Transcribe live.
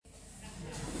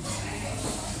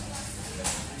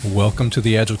Welcome to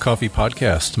the Agile Coffee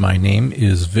Podcast. My name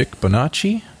is Vic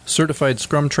Bonacci, certified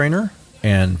Scrum trainer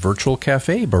and virtual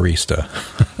cafe barista.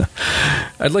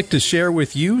 I'd like to share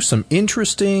with you some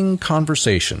interesting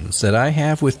conversations that I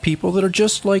have with people that are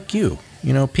just like you.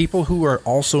 You know, people who are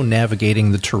also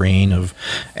navigating the terrain of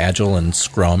Agile and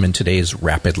Scrum in today's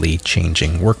rapidly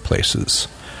changing workplaces.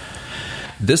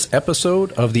 This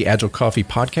episode of the Agile Coffee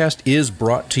Podcast is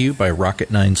brought to you by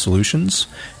Rocket9 Solutions,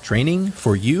 training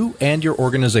for you and your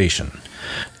organization.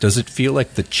 Does it feel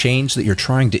like the change that you're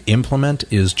trying to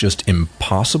implement is just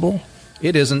impossible?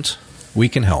 It isn't. We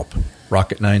can help.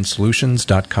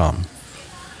 Rocket9solutions.com.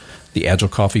 The Agile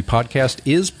Coffee Podcast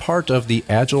is part of the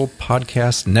Agile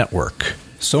Podcast Network.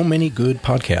 So many good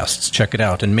podcasts. Check it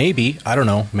out. And maybe, I don't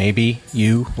know, maybe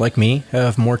you, like me,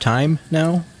 have more time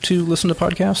now to listen to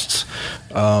podcasts.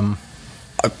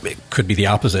 It could be the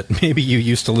opposite. Maybe you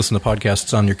used to listen to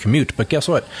podcasts on your commute. But guess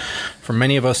what? For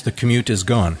many of us, the commute is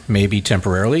gone. Maybe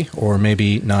temporarily, or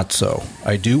maybe not so.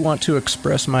 I do want to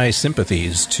express my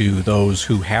sympathies to those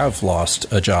who have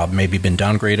lost a job, maybe been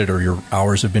downgraded or your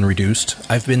hours have been reduced.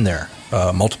 I've been there.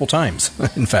 Multiple times,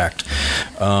 in fact.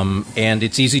 And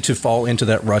it's easy to fall into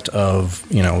that rut of,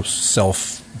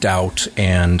 self-doubt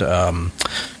and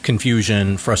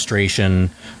confusion, frustration,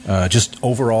 just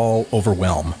overall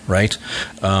overwhelm, right?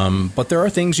 But there are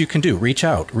things you can do. Reach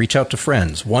out to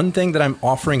friends. One thing that I'm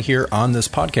offering here on this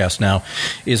podcast now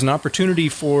is an opportunity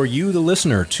for you, the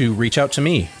listener, to reach out to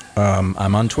me.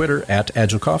 I'm on Twitter at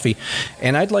Agile Coffee,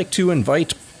 and I'd like to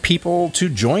invite people to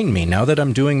join me now that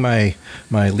I'm doing my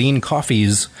lean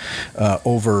coffees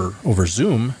over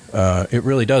Zoom. It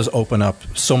really does open up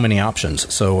so many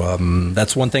options. So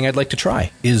that's one thing I'd like to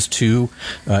try, is to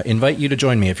invite you to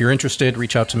join me. If you're interested,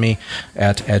 reach out to me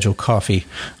at Agile Coffee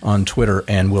on Twitter,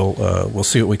 and we'll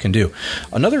see what we can do.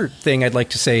 Another thing I'd like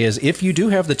to say is, if you do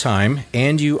have the time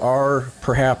and you are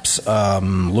perhaps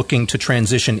looking to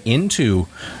transition into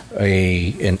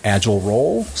an Agile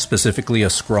role, specifically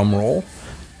a Scrum role,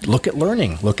 look at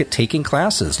learning, look at taking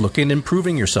classes, look at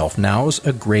improving yourself. Now's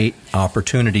a great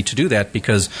opportunity to do that,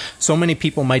 because so many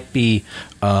people might be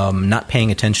not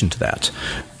paying attention to that.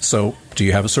 So, do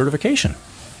you have a certification?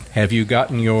 Have you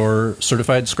gotten your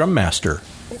Certified Scrum Master,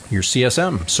 your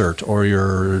CSM cert, or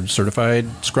your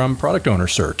Certified Scrum Product Owner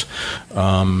cert?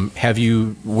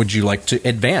 Would you like to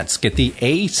advance, get the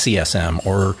ACSM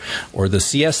or the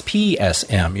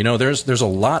CSPSM? There's a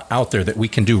lot out there that we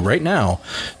can do right now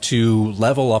to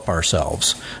level up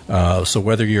ourselves. So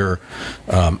whether you're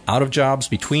out of jobs,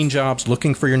 between jobs,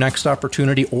 looking for your next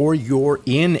opportunity, or you're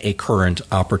in a current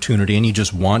opportunity and you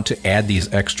just want to add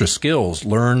these extra skills,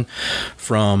 learn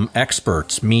from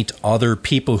experts, meet other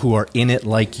people who are in it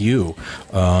like you,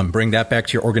 bring that back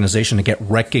to your organization and get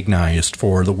recognized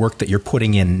for the work that you're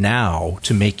putting in now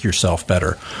to make yourself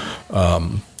better.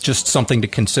 Just something to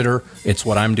consider. It's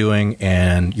what I'm doing,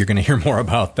 and you're going to hear more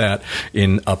about that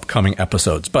in upcoming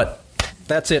episodes. But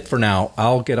that's it for now.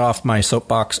 I'll get off my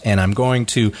soapbox, and I'm going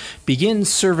to begin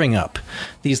serving up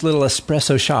these little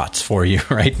espresso shots for you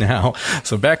right now.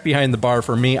 So back behind the bar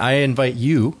for me, I invite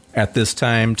you at this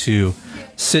time to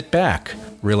sit back,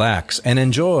 relax, and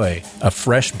enjoy a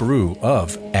fresh brew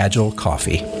of Agile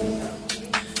Coffee.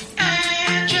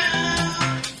 Agile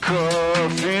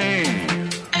Coffee.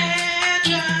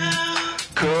 Agile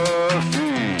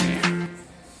Coffee.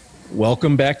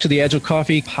 Welcome back to the Agile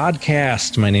Coffee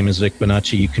Podcast. My name is Vic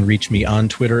Bonacci. You can reach me on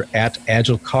Twitter at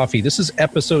Agile Coffee. This is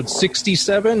episode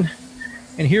 67,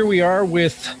 and here we are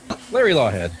with Larry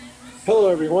Lawhead. Hello,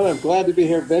 everyone. I'm glad to be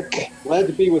here, Vic. Glad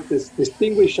to be with this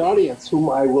distinguished audience,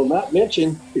 whom I will not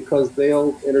mention because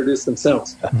they'll introduce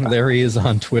themselves. There he is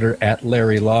on Twitter at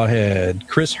Larry Lawhead.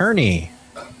 Chris Hurney.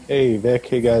 Hey, Vic.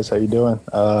 Hey, guys. How you doing?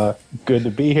 Good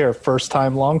to be here. First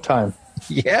time, long time.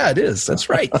 Yeah, it is. That's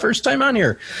right. First time on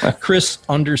here.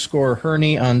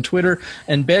 Chris_Hurney on Twitter,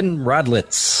 and Ben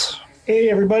Rodilitz. Hey,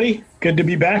 everybody. Good to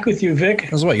be back with you, Vic.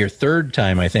 This is what, your third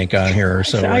time, I think, on here or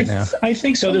so right now? I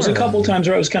think so. There's a couple times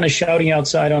where I was kind of shouting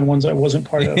outside on ones I wasn't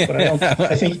part of, but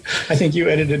I think you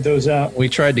edited those out. We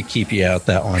tried to keep you out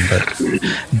that one,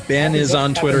 but Ben is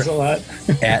on Twitter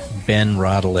at Ben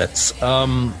Rodilitz.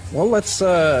 Well, let's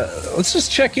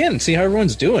just check in, see how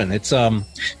everyone's doing. It's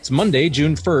Monday,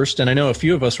 June 1st, and I know a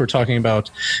few of us were talking about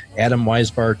Adam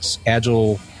Weisbart's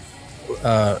Agile.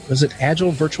 Was it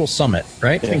Agile Virtual Summit,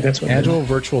 right? I think that's what Agile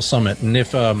Virtual Summit. And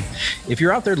if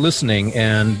you're out there listening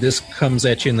and this comes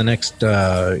at you in the next,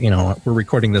 we're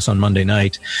recording this on Monday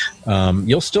night,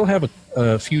 you'll still have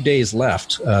a few days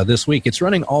left this week. It's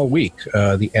running all week,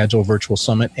 the Agile Virtual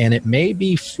Summit, and it may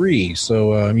be free.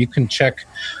 So you can check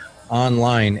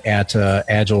online at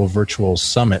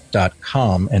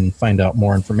agilevirtualsummit.com and find out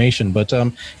more information. But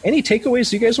any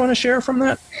takeaways you guys want to share from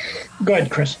that? Go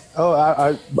ahead, Chris. Oh,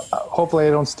 I hopefully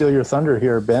I don't steal your thunder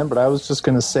here, Ben, but I was just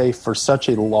going to say for such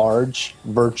a large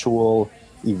virtual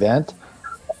event,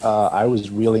 I was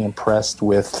really impressed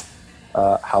with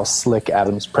how slick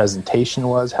Adam's presentation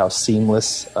was, how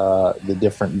seamless the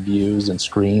different views and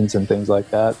screens and things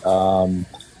like that.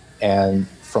 And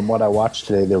from what I watched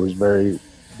today, there was very,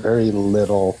 very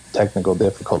little technical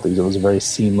difficulties. It was a very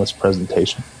seamless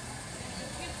presentation.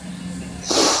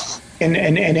 And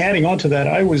adding on to that,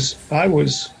 I was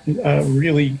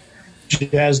really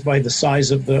jazzed by the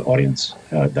size of the audience.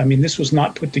 I mean, this was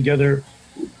not put together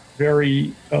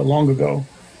very long ago.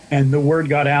 And the word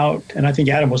got out, and I think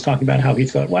Adam was talking about how he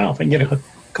thought, wow, if I can get a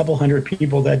couple hundred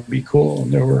people, that'd be cool.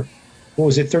 And there were, what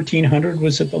was it, 1,300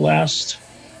 was it the last?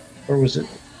 Or was it?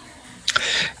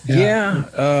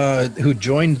 Yeah, who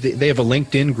joined, they have a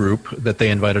LinkedIn group that they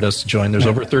invited us to join. There's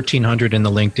over 1,300 in the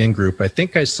LinkedIn group. I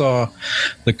think I saw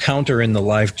the counter in the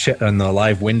live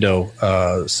live window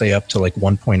say up to like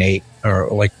 1.8 or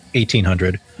like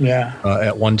 1,800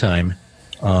 at one time.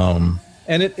 And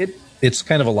it's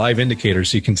kind of a live indicator,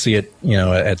 so you can see it,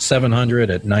 at 700,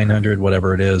 at 900,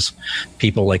 whatever it is.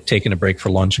 People like taking a break for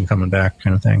lunch and coming back,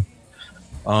 kind of thing.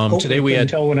 Today we had.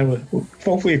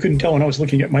 Hopefully, I couldn't tell when I was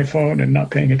looking at my phone and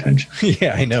not paying attention.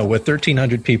 Yeah, I know. With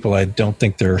 1,300 people, I don't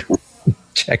think they're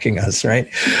checking us, right?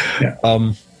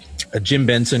 Yeah. Jim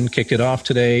Benson kicked it off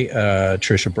today.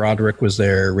 Tricia Broderick was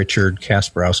there. Richard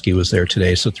Kasparowski was there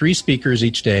today. So 3 speakers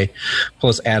each day,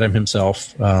 plus Adam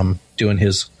himself doing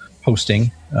his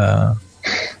hosting. It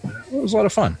was a lot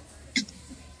of fun.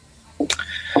 It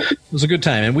was a good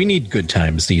time, and we need good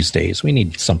times these days. We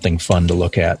need something fun to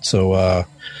look at. So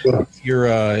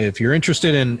if you're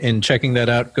interested in checking that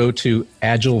out, go to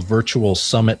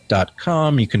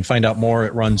agilevirtualsummit.com. You can find out more.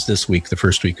 It runs this week, the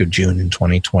first week of June in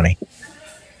 2020.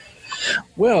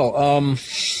 Well,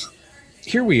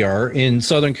 here we are in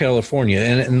Southern California,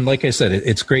 and like I said,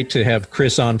 it's great to have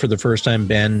Chris on for the first time.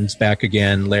 Ben's back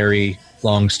again. Larry,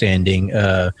 longstanding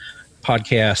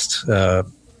podcast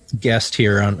guest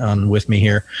here on with me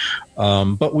here,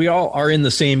 but we all are in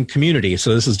the same community,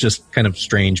 so this is just kind of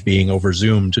strange being over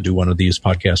Zoom to do one of these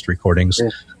podcast recordings.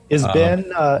 Is Ben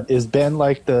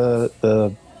like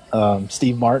the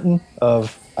Steve Martin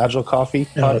of Agile Coffee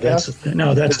podcast?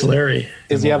 No, that's Larry.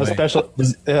 Does he have a special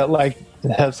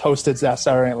has hosted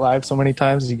Saturday Night Live so many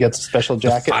times he gets a special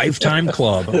jacket? 5-time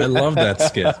club. I love that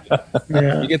skit.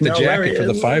 Yeah. You get the jacket Larry, for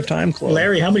the 5-time club.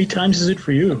 Larry, how many times is it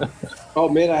for you? Oh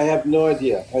man, I have no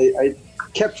idea. I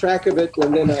kept track of it,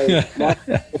 and then I lost track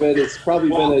of it. It's probably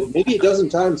been maybe a dozen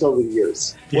times over the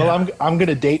years. Yeah. Well, I'm going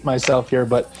to date myself here,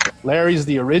 but Larry's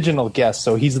the original guest,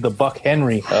 so he's the Buck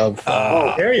Henry of.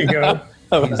 There you go.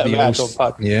 He's the host.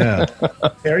 Yeah.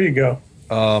 There you go.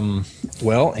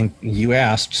 Well, and you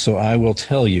asked, so I will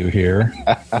tell you here,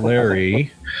 Larry.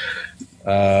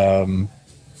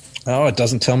 It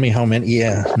doesn't tell me how many.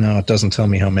 Yeah, no, it doesn't tell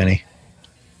me how many.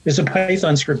 There's a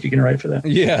Python script you can write for that.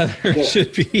 Yeah, there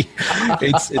should be.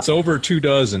 It's over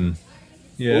 24.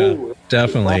 Yeah, ooh,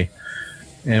 definitely.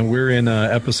 And we're in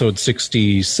episode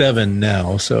 67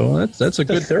 now, so that's a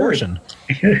good portion.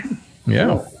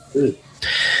 Yeah.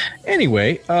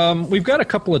 Anyway, we've got a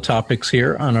couple of topics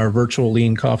here on our virtual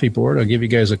lean coffee board. I'll give you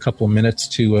guys a couple of minutes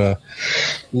to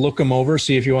look them over,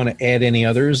 see if you want to add any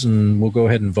others, and we'll go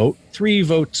ahead and vote. 3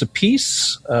 votes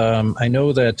apiece. I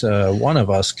know that one of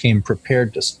us came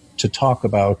prepared to talk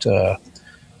about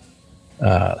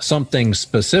something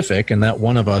specific, and that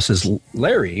one of us is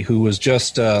Larry, who was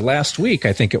just last week,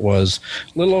 I think it was,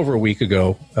 a little over a week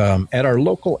ago, at our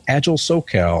local Agile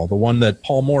SoCal, the one that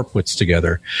Paul Moore puts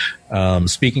together,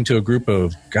 speaking to a group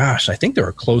of, I think there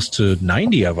were close to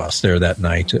 90 of us there that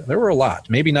night. There were a lot,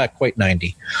 maybe not quite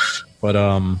 90. But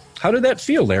how did that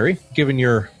feel, Larry, given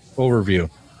your overview,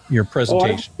 your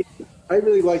presentation? I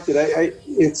really liked it.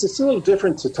 It's just a little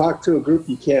different to talk to a group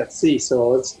you can't see,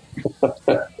 so it's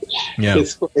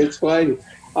it's fine.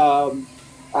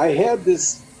 I had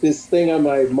this thing on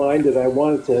my mind that I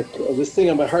wanted to, this thing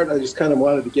on my heart I just kind of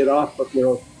wanted to get off my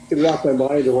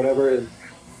mind or whatever,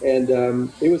 and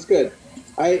it was good.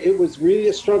 It was really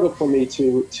a struggle for me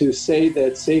to say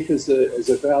that SAFe is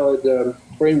a valid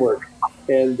framework,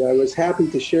 and I was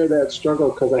happy to share that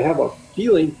struggle because I have a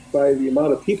feeling by the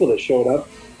amount of people that showed up,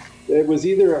 it was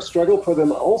either a struggle for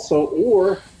them also,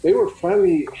 or they were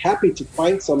finally happy to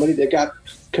find somebody that got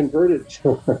converted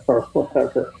or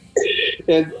whatever.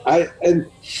 And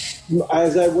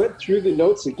as I went through the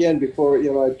notes again before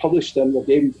I published them, I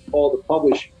gave them all to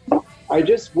publish. I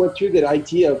just went through that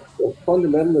idea of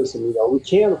fundamentalism. We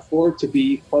can't afford to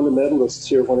be fundamentalists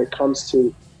here when it comes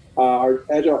to our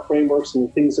agile frameworks and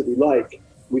the things that we like.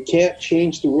 We can't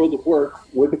change the world of work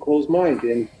with a closed mind,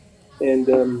 and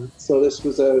so this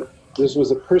was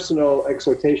a personal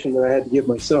exhortation that I had to give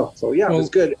myself. So yeah, it was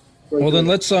good. Well, then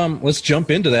let's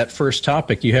jump into that first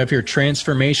topic. You have your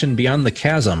transformation beyond the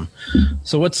chasm.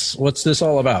 So what's this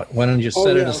all about? Why don't you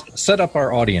set up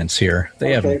our audience here?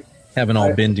 They haven't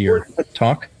all been to your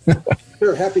talk.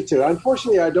 Sure, happy to.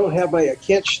 Unfortunately, I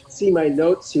can't see my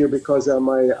notes here because on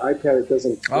my iPad it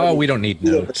doesn't. Oh, we don't need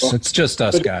notes. It's just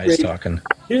us guys talking.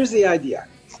 Here's the idea.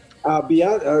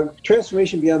 Beyond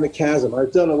transformation beyond the chasm.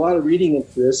 I've done a lot of reading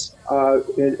into this,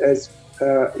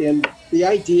 and the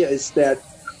idea is that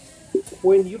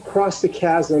when you cross the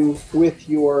chasm with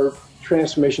your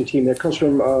transformation team, that comes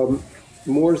from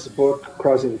Moore's book,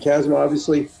 Crossing the Chasm,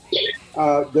 obviously,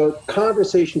 the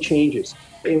conversation changes.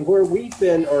 And where we've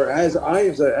been, or as I,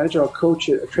 as an agile coach,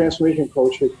 a transformation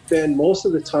coach, have been most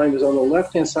of the time is on the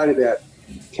left-hand side of that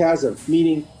chasm,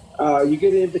 meaning you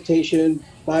get an invitation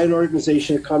by an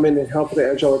organization to come in and help with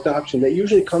the agile adoption. That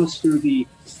usually comes through the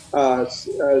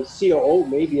COO,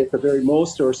 maybe at the very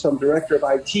most, or some director of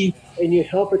IT, and you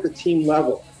help at the team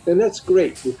level. And that's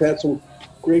great. We've had some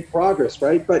great progress,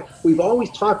 right? But we've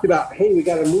always talked about, hey, we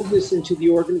got to move this into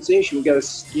the organization. We got to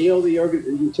scale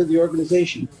into the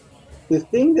organization. The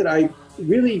thing that I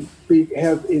really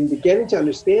have in beginning to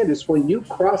understand is when you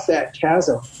cross that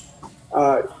chasm,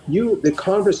 the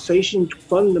conversation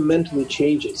fundamentally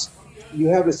changes. You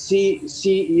have a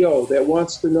CEO that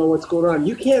wants to know what's going on.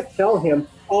 You can't tell him,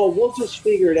 oh, we'll just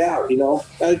figure it out,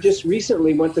 I just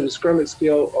recently went to the Scrum at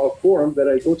Scale forum that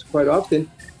I go to quite often,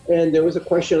 and there was a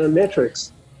question on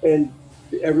metrics, and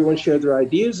everyone shared their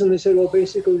ideas, and they said, well,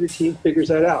 basically the team figures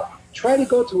that out. Try to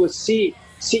go to a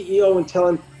CEO and tell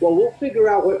him, well, we'll figure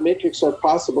out what metrics are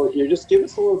possible here. Just give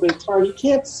us a little bit of time. You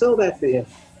can't sell that to him.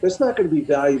 That's not going to be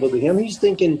valuable to him. He's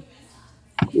thinking,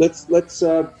 let's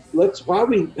while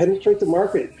we penetrate the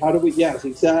market. How do we? Yes,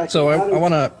 exactly. So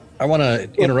I want to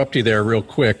interrupt you there real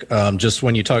quick. Just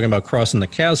when you're talking about crossing the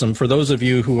chasm, for those of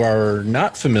you who are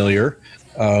not familiar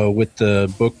with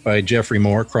the book by Geoffrey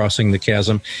Moore, Crossing the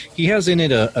Chasm, he has in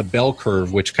it a bell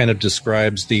curve which kind of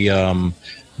describes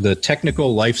the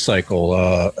technical life cycle.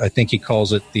 I think he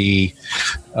calls it the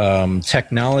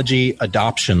technology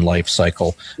adoption life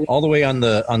cycle. All the way on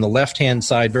the left-hand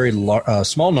side, very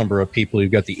small number of people.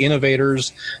 You've got the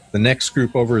innovators. The next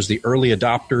group over is the early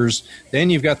adopters. Then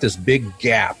you've got this big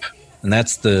gap, and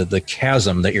that's the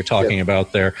chasm that you're talking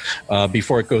about there.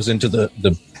 Before it goes into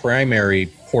the primary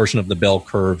portion of the bell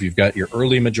curve, you've got your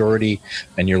early majority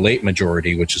and your late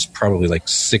majority, which is probably like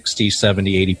 60,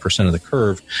 70, 80% of the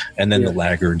curve. And then the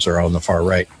laggards are on the far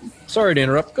right. Sorry to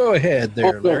interrupt. Go ahead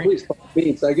there, Larry.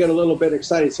 Please. I get a little bit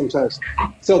excited sometimes.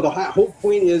 So the whole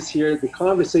point is here, the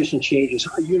conversation changes.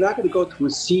 You're not going to go to a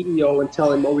CEO and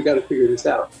tell him, oh, we got to figure this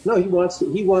out. No, he wants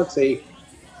a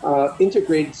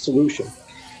integrated solution.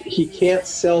 He can't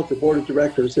sell to board of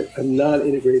directors a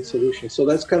non-integrated solution. So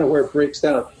that's kind of where it breaks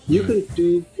down. You can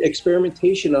do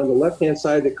experimentation on the left-hand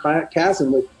side of the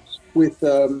chasm with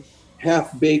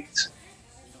half-baked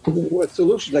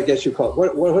solutions, I guess you call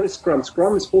it. What is Scrum?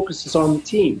 Scrum focuses on the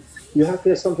team. You have to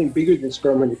have something bigger than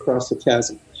Scrum when you cross the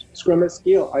chasm. Scrum at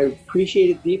Scale, I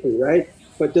appreciate it deeply, right?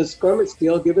 But does Scrum at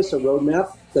Scale give us a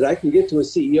roadmap that I can get to a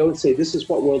CEO and say, this is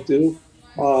what we'll do?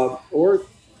 Or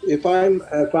if I'm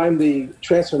the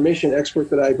transformation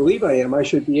expert that I believe I am, I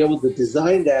should be able to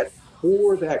design that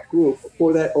for that group,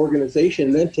 for that organization,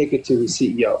 and then take it to the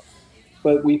CEO.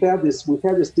 But we've had this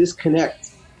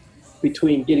disconnect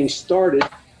between getting started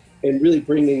and really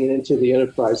bringing it into the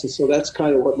enterprise. And so that's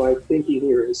kind of what my thinking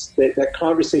here is, that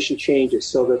conversation changes.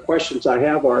 So the questions I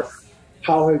have are,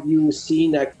 how have you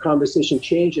seen that conversation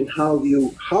change, and how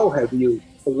have you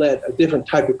led a different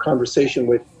type of conversation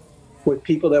with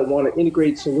people that want an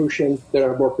integrated solution, that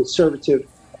are more conservative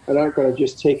and aren't going to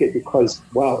just take it because,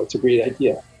 wow, it's a great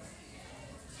idea.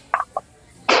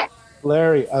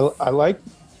 Larry, I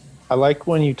like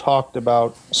when you talked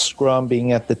about Scrum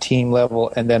being at the team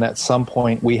level, and then at some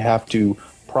point we have to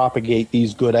propagate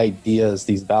these good ideas,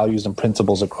 these values and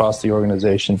principles across the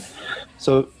organization.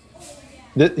 So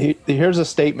here's a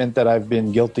statement that I've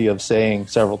been guilty of saying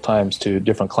several times to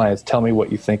different clients. Tell me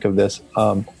what you think of this.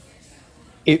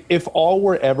 If all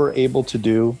we're ever able to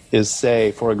do is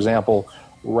say, for example,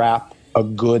 wrap a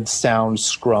good, sound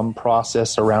Scrum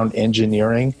process around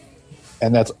engineering,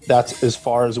 and that's as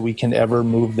far as we can ever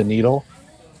move the needle,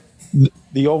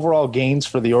 the overall gains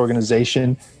for the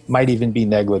organization might even be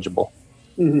negligible.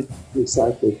 Mm-hmm.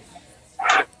 Exactly.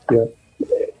 Yeah.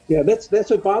 Yeah, that's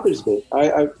what bothers me.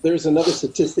 There's another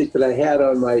statistic that I had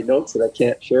on my notes that I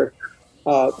can't share.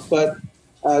 But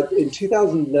in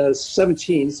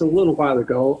 2017, so a little while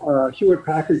ago,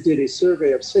 Hewlett-Packard did a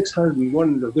survey of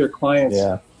 601 of their clients.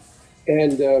 Yeah.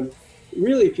 And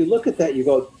really, if you look at that, you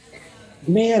go,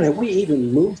 man, have we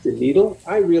even moved the needle?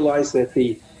 I realize that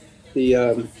the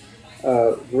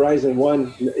Verizon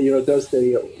One, does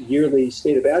the yearly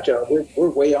State of Agile. We're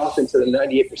way off into the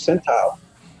 98th percentile.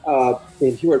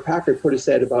 And Hewlett-Packard put us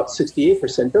at about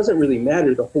 68%. Doesn't really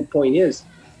matter. The whole point is,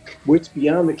 what's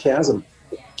beyond the chasm.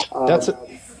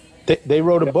 They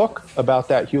wrote a book about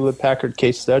that Hewlett-Packard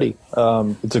case study.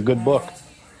 It's a good book.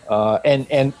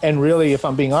 And really, if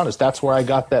I'm being honest, that's where I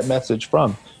got that message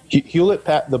from.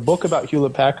 The book about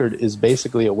Hewlett-Packard is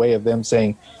basically a way of them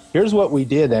saying, here's what we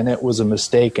did, and it was a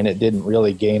mistake, and it didn't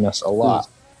really gain us a lot,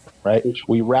 right?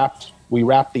 We wrapped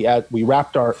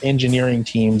our engineering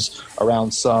teams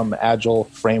around some agile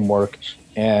framework,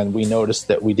 and we noticed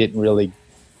that we didn't really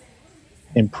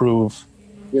improve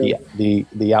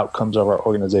the outcomes of our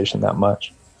organization that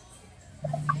much.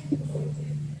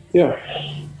 Yeah,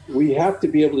 we have to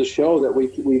be able to show that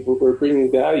we're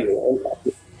bringing value.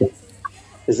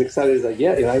 As excited as I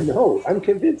get, and I know, I'm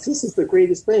convinced this is the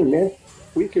greatest thing, man.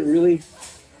 We can really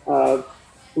have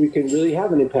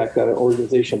an impact on an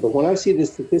organization. But when I see the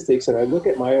statistics and I look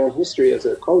at my own history as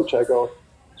a coach, I go,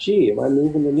 gee, am I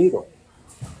moving the needle?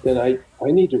 Then I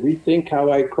need to rethink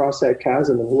how I cross that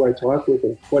chasm and who I talk with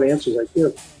and what answers I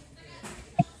give.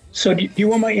 So do you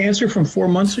want my answer from 4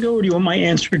 months ago, or do you want my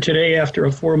answer today after a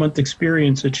 4-month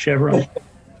experience at Chevron?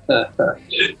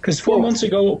 Because 4 months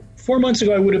ago,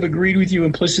 I would have agreed with you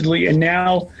implicitly, and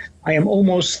now I am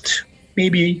almost,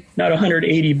 maybe not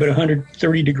 180, but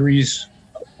 130 degrees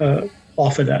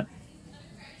off of that.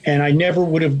 And I never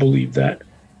would have believed that.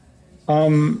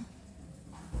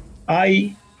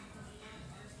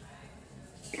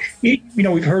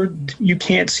 We've heard you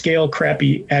can't scale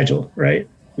crappy Agile, right?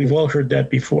 We've all heard that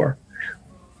before.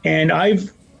 And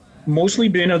I've mostly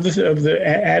been of the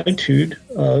attitude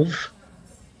of,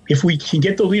 if we can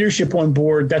get the leadership on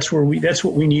board, that's what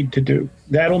we need to do.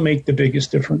 That'll make the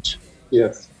biggest difference.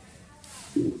 Yes.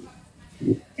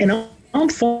 And I'm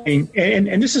finding,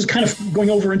 and this is kind of going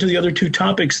over into the other two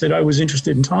topics that I was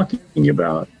interested in talking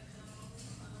about.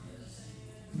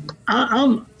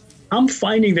 I'm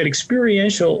finding that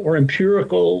experiential or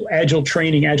empirical Agile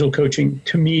training, Agile coaching,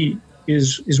 to me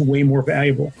is way more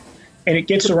valuable. And it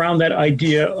gets around that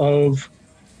idea of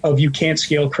you can't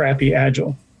scale crappy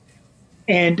Agile.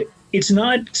 And it's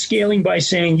not scaling by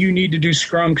saying you need to do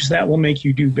Scrum because that will make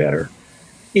you do better.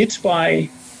 It's by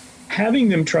having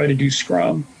them try to do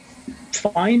Scrum,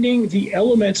 finding the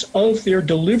elements of their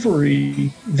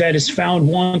delivery that is found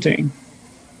wanting,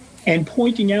 and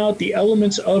pointing out the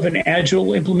elements of an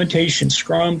Agile implementation,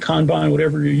 Scrum, Kanban,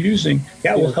 whatever you're using,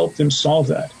 that will help them solve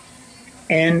that.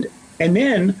 And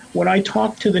then when I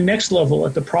talk to the next level,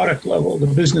 at the product level, the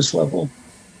business level,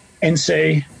 and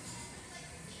say,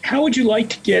 how would you like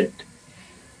to get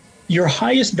your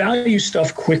highest value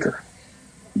stuff quicker?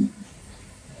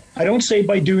 I don't say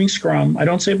by doing Scrum. I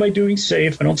don't say by doing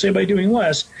SAFe. I don't say by doing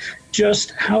less.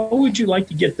 Just how would you like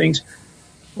to get things?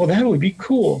 Well, that would be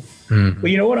cool. Mm-hmm.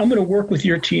 Well, you know what? I'm going to work with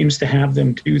your teams to have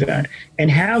them do that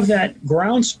and have that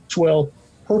groundswell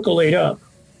percolate up,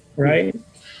 right?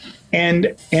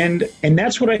 And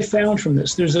that's what I found from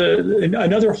this. There's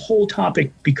another whole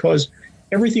topic, because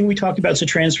everything we talked about is a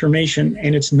transformation,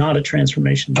 and it's not a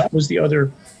transformation. That was the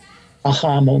other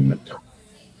aha moment.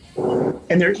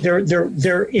 And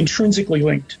they're intrinsically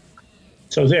linked.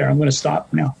 So I'm going to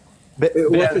stop now. But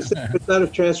if it's not a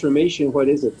transformation, what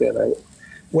is it then?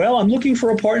 Well, I'm looking for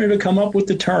a partner to come up with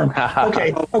the term.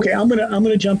 Okay. I'm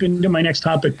gonna jump into my next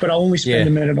topic, but I'll only spend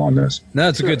a minute on this. No,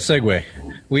 that's a good segue.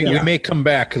 We may come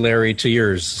back, Larry, to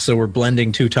yours. So we're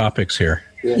blending two topics here.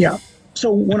 Yeah.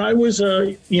 So when I was,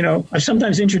 I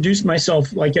sometimes introduced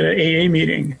myself like at an AA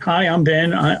meeting. Hi, I'm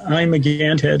Ben. I'm a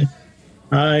Gantt head.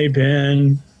 Hi,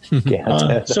 Ben.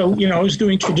 So I was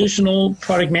doing traditional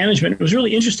product management. I was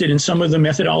really interested in some of the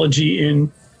methodology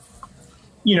in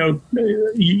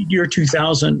year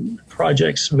 2000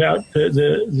 projects, about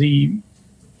the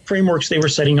frameworks they were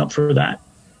setting up for that.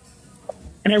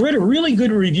 And I read a really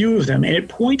good review of them, and it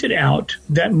pointed out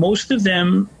that most of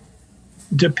them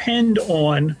depend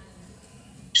on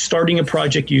starting a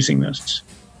project using this.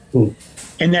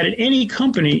 And that at any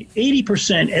company,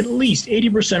 at least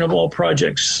 80% of all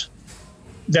projects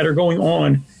that are going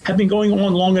on have been going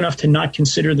on long enough to not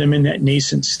consider them in that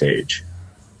nascent stage.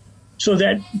 So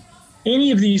that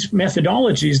any of these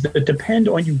methodologies that depend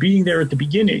on you being there at the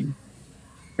beginning,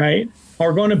 right,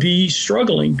 are going to be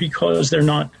struggling because they're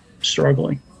not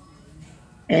struggling.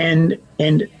 And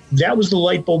that was the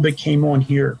light bulb that came on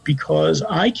here, because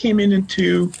I came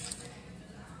into,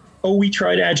 we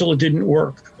tried Agile, it didn't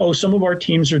work. Some of our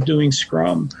teams are doing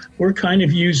Scrum. They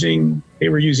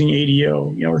were using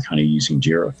ADO, we're kind of using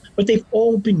Jira. But they've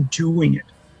all been doing it,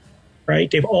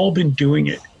 right? They've all been doing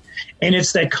it. And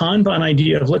it's that Kanban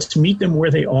idea of let's meet them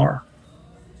where they are,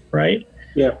 right?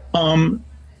 Yeah.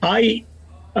 I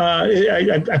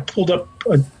pulled up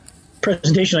a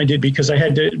presentation I did because I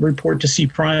had to report to C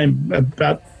Prime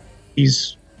about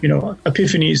these,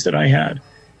 epiphanies that I had.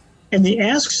 And the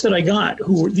asks that I got,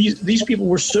 these people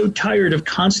were so tired of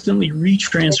constantly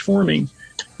retransforming.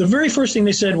 The very first thing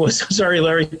they said was, sorry,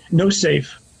 Larry, no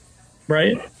safe,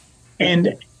 right?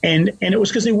 And it was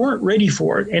because they weren't ready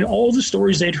for it. And all the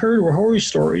stories they'd heard were horror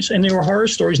stories. And they were horror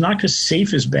stories not because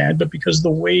safe is bad, but because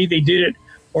the way they did it,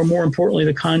 or more importantly,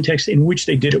 the context in which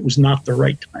they did it, was not the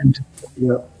right time to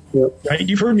do it. Yep. Right?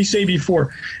 You've heard me say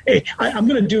before, hey,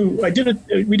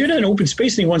 we did an open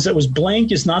space thing once that was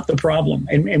blank is not the problem.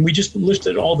 And we just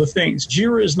listed all the things.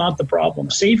 Jira is not the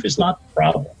problem. Safe is not the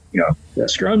problem.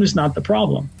 Scrum is not the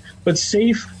problem. But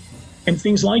safe and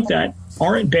things like that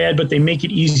aren't bad, but they make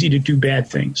it easy to do bad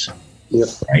things. Yep.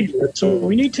 Right? So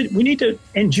we need to,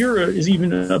 and Jira is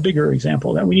even a bigger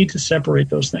example of that. We need to separate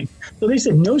those things. So they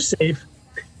said no safe.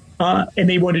 And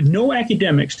they wanted no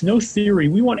academics, no theory.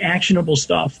 We want actionable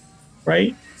stuff,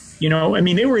 right? They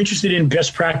were interested in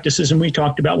best practices, and we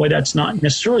talked about why that's not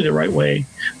necessarily the right way.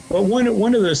 But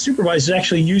one of the supervisors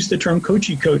actually used the term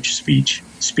coachy coach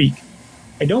speak.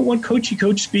 I don't want coachy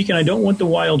coach speak, and I don't want the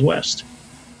Wild West.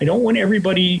 I don't want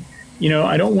everybody,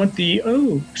 I don't want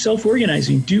the,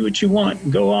 self-organizing, do what you want,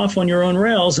 go off on your own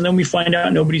rails, and then we find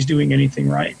out nobody's doing anything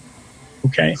right,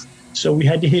 okay? So we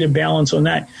had to hit a balance on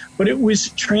that. But it was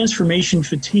transformation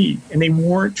fatigue, and they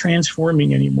weren't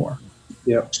transforming anymore.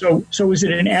 Yeah. So is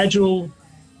it an agile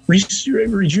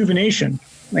rejuvenation,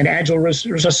 an agile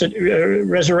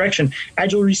resurrection,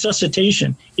 agile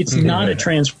resuscitation? It's not a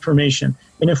transformation.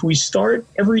 And if we start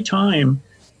every time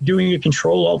doing a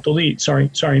Control-Alt-Delete,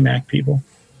 sorry, Mac people.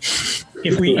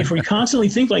 If we constantly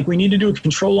think like we need to do a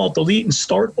Control-Alt-Delete and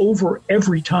start over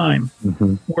every time,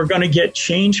 we're going to get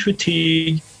change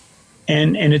fatigue.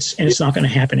 And it's not going to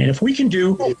happen. And if we can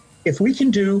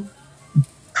do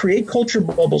create culture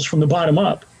bubbles from the bottom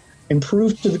up and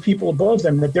prove to the people above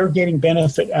them that they're getting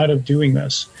benefit out of doing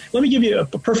this. Let me give you a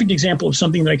perfect example of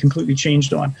something that I completely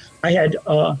changed on. I had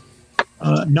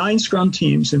 9 Scrum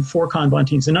teams and 4 Kanban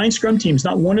teams. The 9 Scrum teams,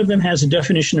 not one of them has a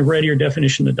definition of ready or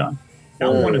definition of done.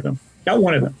 Not one of them.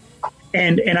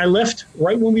 And I left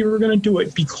right when we were going to do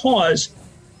it because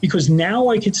now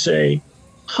I could say,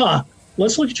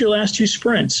 let's look at your last 2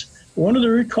 sprints. One of the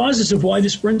root causes of why the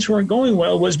sprints weren't going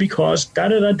well was because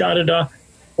da-da-da-da-da-da,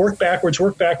 work backwards.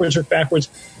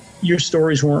 Your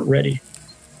stories weren't ready.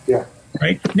 Yeah.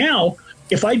 Right? Now,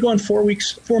 if I'd gone 4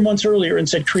 months earlier and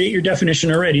said, create your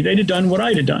definition of ready, they'd have done what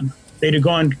I'd have done. They'd have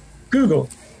gone, Google,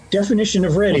 definition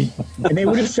of ready. And they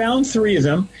would have found 3 of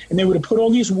them, and they would have put all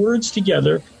these words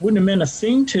together, wouldn't have meant a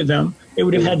thing to them. They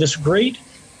would have had this great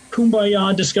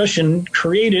kumbaya discussion,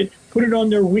 create it, put it on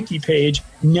their wiki page,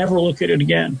 never look at it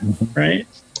again, right?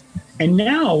 And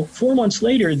now, 4 months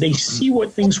later, they see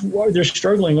what things they're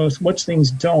struggling with, what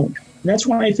things don't. And that's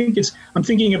why I'm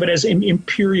thinking of it as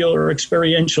imperial or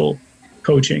experiential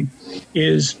coaching,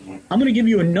 is I'm going to give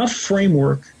you enough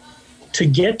framework to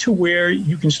get to where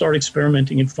you can start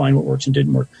experimenting and find what works and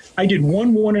didn't work. I did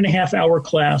 1.5 hour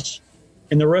class,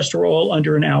 and the rest are all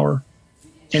under an hour.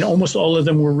 And almost all of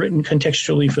them were written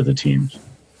contextually for the teams.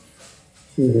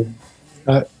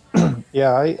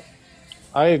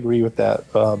 I agree with that,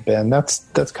 Ben.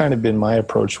 That's kind of been my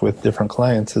approach with different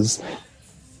clients.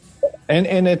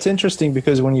 And it's interesting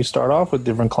because when you start off with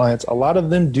different clients, a lot of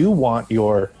them do want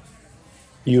you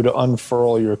to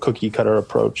unfurl your cookie cutter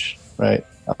approach, right?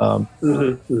 And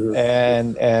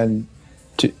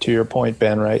to your point,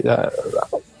 Ben, right?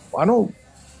 I don't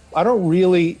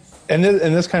really. And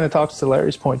this kind of talks to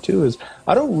Larry's point too, is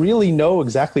I don't really know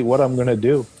exactly what I'm going to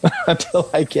do until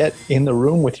I get in the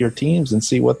room with your teams and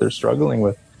see what they're struggling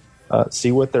with,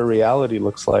 see what their reality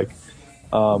looks like.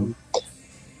 Ben,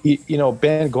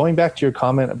 going back to your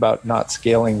comment about not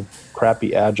scaling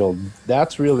crappy Agile,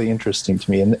 that's really interesting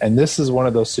to me. And this is one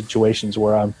of those situations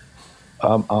where I'm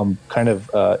kind of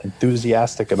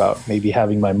enthusiastic about maybe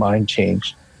having my mind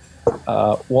changed.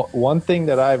 One thing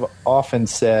that I've often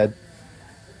said,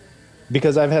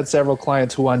 because I've had several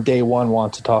clients who on day one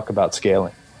want to talk about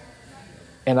scaling.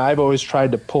 And I've always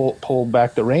tried to pull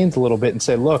back the reins a little bit and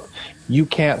say, look, you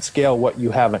can't scale what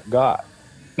you haven't got.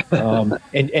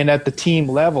 And at the team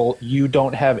level, you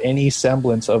don't have any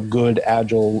semblance of good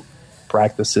Agile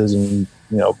practices and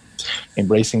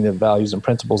embracing the values and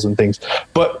principles and things.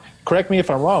 But correct me if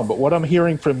I'm wrong, but what I'm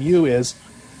hearing from you is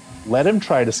let them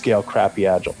try to scale crappy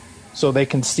Agile so they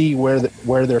can see where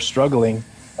they're struggling,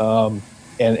 and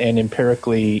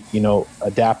empirically,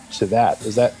 adapt to that.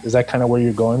 Is that kind of where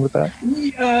you're going with that?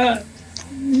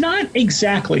 Not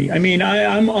exactly. I mean,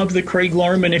 I'm of the Craig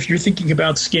Larman, if you're thinking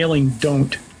about scaling,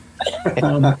 don't.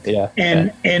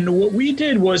 And what we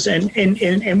did was,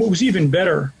 and what was even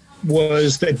better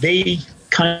was that they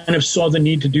kind of saw the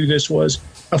need to do this was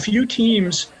a few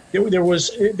teams,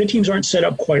 the teams aren't set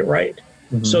up quite right.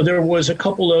 Mm-hmm. So there was a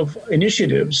couple of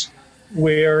initiatives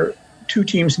where two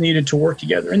teams needed to work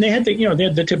together. And they had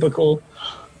the typical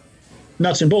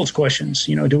nuts and bolts questions.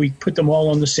 Do we put them all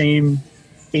on the same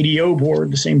ADO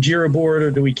board, the same JIRA board, or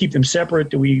do we keep them separate?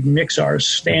 Do we mix our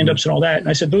stand-ups and all that? And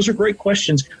I said, those are great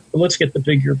questions, but let's get the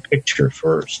bigger picture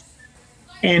first.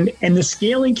 And the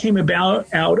scaling came out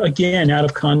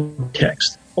of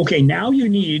context. Okay, now you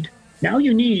need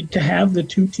to have the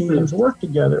two teams work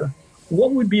together.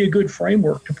 What would be a good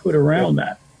framework to put around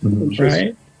that? Mm-hmm.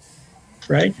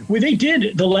 Right? Well,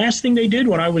 the last thing they did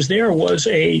when I was there was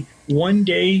a 1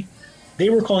 day. They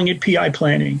were calling it PI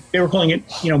planning. They were calling it,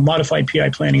 modified PI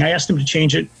planning. I asked them to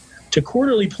change it to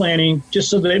quarterly planning just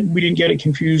so that we didn't get it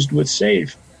confused with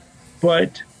SAFe.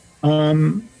 But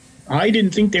I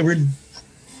didn't think they were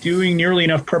doing nearly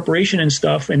enough preparation and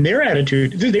stuff. And their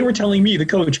attitude, they were telling me, the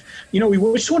coach, we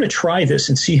just want to try this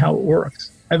and see how it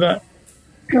works. I thought,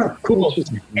 cool.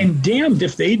 And damned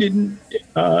if they didn't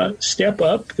step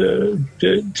up to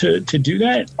do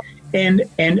that. And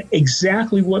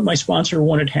exactly what my sponsor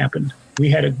wanted happened. We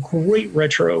had a great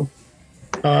retro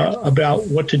about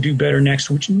what to do better next,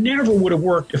 which never would have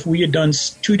worked if we had done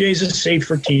 2 days of SAFe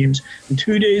for teams and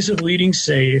 2 days of leading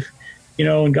SAFe,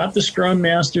 and got the Scrum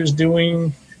Masters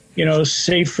doing,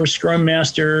 SAFe for Scrum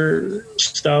Master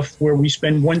stuff where we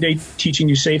spend 1 day teaching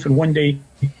you SAFe and 1 day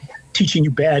teaching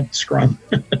you bad Scrum.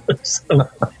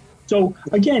 So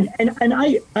again, and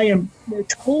I am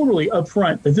totally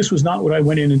upfront that this was not what I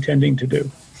went in intending to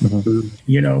do,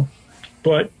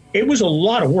 but it was a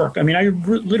lot of work. I mean,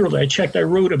 I checked, I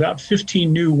wrote about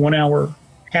 15 new 1 hour,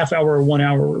 half hour, 1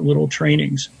 hour little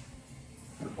trainings.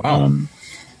 Wow.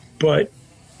 But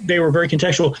they were very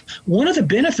contextual. One of the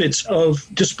benefits of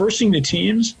dispersing the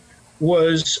teams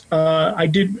was I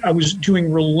was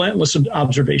doing relentless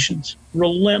observations,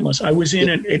 relentless. I was in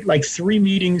at like 3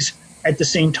 meetings at the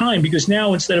same time, because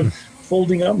now instead of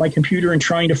folding up my computer and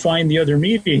trying to find the other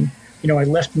meeting, I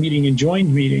left meeting and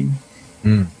joined meeting.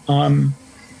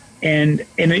 And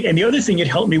the other thing it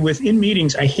helped me with in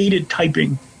meetings, I hated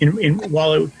typing.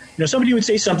 While somebody would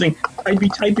say something, I'd be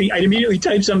typing. I'd immediately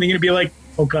type something and it'd be like,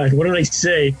 oh God, what did I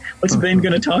say? What's Ben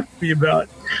going to talk to me about?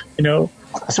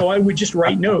 So I would just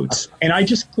write notes, and I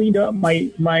just cleaned up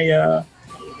my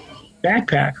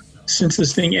backpack since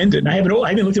this thing ended. And I haven't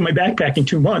looked at my backpack in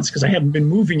 2 months because I haven't been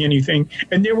moving anything.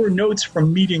 And there were notes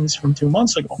from meetings from 2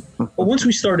 months ago. But once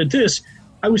we started this,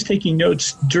 I was taking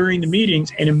notes during the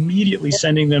meetings and immediately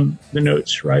sending them the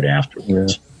notes right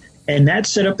afterwards. Yeah. And that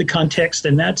set up the context,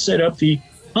 and that set up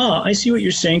I see what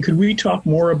you're saying. Could we talk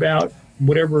more about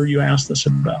whatever you asked us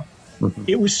about? Mm-hmm.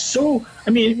 It was so,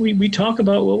 we talk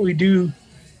about what we do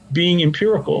being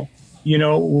empirical,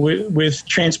 with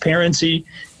transparency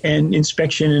and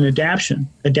inspection and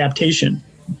adaptation.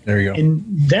 There you go. And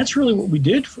that's really what we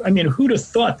did. Who'd have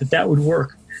thought that would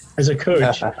work as a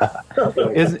coach?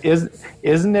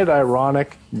 Isn't it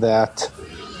ironic that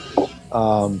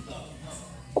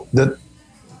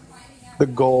the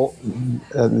goal,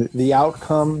 the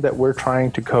outcome that we're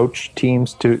trying to coach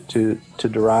teams to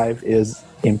derive is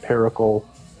empirical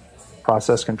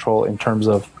process control in terms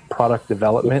of product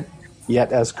development?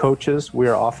 Yet as coaches, we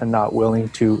are often not willing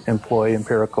to employ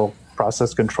empirical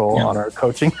process control on our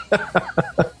coaching.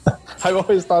 I've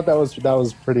always thought that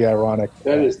was pretty ironic.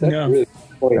 That's really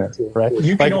point, right?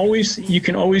 You can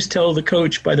always tell the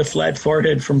coach by the flat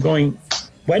forehead from going,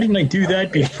 why didn't I do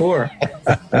that before?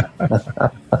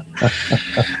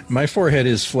 My forehead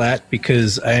is flat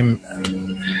because I'm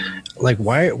like,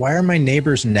 why are my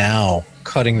neighbors now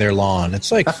cutting their lawn?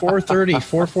 It's like 4:30,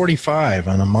 4:45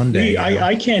 on a Monday.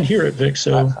 I can't hear it, Vic,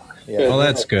 so... Well,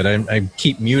 that's good. I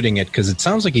keep muting it because it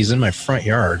sounds like he's in my front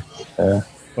yard.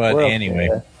 But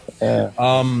anyway.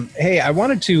 Hey, I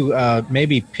wanted to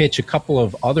maybe pitch a couple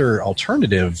of other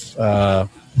alternative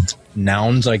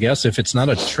nouns, I guess. If it's not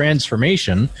a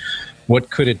transformation, what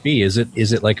could it be? Is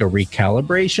it like a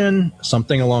recalibration,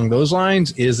 something along those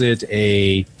lines? Is it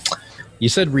you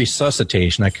said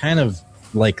resuscitation. I kind of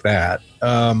like that.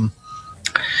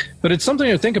 But it's something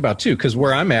to think about, too, because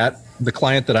where I'm at, the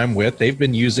client that I'm with, they've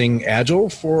been using Agile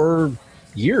for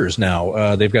years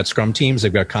now. They've got Scrum teams,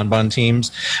 they've got Kanban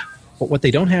teams. But what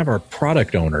they don't have are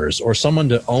product owners or someone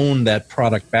to own that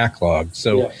product backlog.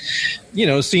 So,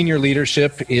 senior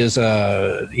leadership is,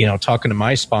 talking to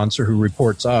my sponsor who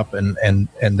reports up and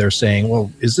they're saying,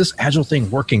 well, is this Agile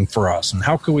thing working for us? And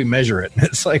how can we measure it? And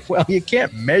it's like, well, you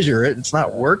can't measure it. It's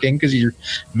not working because you're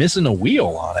missing a wheel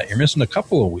on it. You're missing a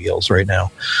couple of wheels right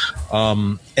now.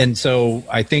 And so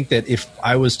I think that if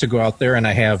I was to go out there, and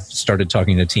I have started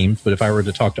talking to teams, but if I were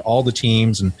to talk to all the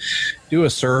teams and do a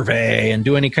survey and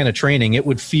do any kind of training, it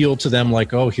would feel to them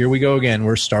like, oh, here we go again.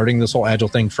 We're starting this whole Agile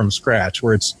thing from scratch,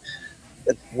 where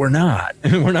we're not.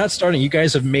 We're not starting. You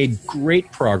guys have made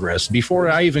great progress before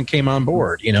I even came on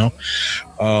board,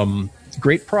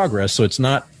 great progress. So it's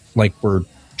not like we're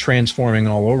transforming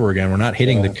all over again. We're not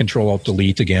hitting the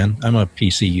Control-Alt-Delete again. I'm a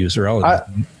PC user.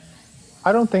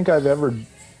 I don't think I've ever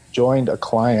joined a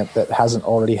client that hasn't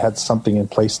already had something in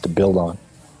place to build on.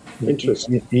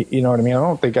 Interesting. You know what I mean? I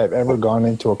don't think I've ever gone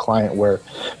into a client where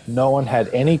no one had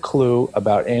any clue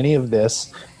about any of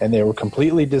this and they were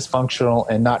completely dysfunctional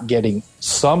and not getting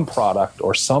some product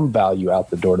or some value out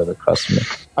the door to the customer.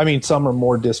 I mean, some are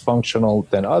more dysfunctional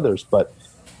than others, but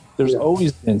there's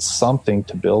always been something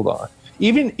to build on.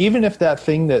 Even if that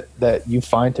thing that you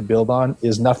find to build on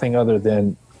is nothing other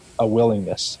than a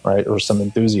willingness, right, or some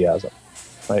enthusiasm,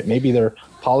 right? Maybe their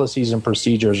policies and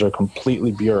procedures are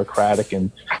completely bureaucratic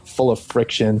and full of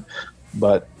friction,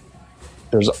 but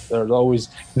there's always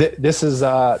this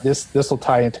will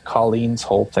tie into Colleen's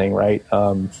whole thing, right?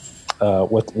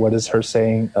 What is her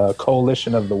saying?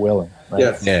 Coalition of the willing. Right?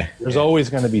 Yes. Yeah. There's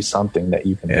always going to be something that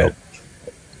you can build.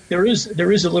 There is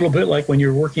a little bit like when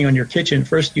you're working on your kitchen.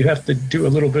 First, you have to do a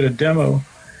little bit of demo.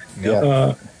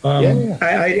 I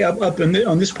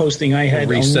on this posting I had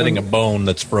resetting a bone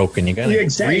that's broken. You got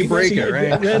to re-break it,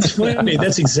 right? That's funny.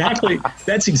 That's exactly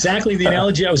the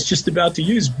analogy I was just about to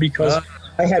use, because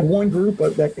I had one group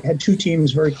that had two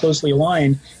teams very closely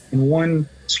aligned, and one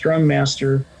Scrum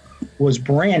Master was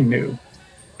brand new,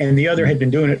 and the other had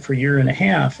been doing it for a year and a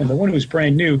half. And the one who was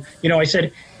brand new, I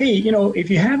said, hey, if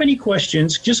you have any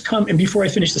questions, just come. And before I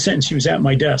finished the sentence, she was at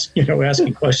my desk,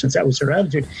 asking questions. That was her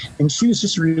attitude. And she was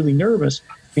just really nervous.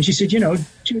 And she said,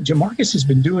 Jamarcus has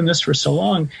been doing this for so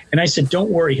long. And I said, don't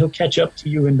worry, he'll catch up to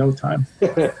you in no time.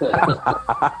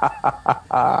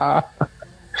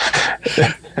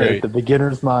 The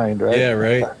beginner's mind, right? Yeah,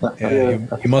 right. Yeah,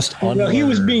 you must unlearn. He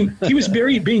was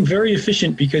being very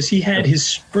efficient, because he had his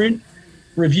sprint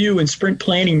review and sprint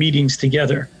planning meetings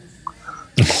together.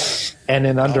 And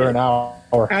in under an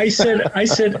hour. I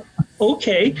said,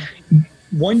 okay,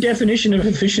 one definition of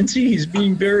efficiency, he's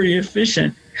being very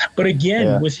efficient. But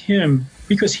again, with him,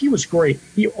 because he was great,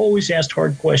 he always asked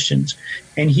hard questions.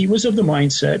 And he was of the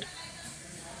mindset,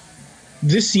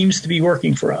 this seems to be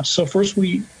working for us. So first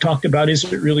we talked about, is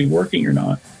it really working or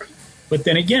not? But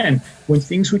then again, when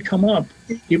things would come up,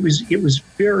 it was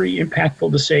very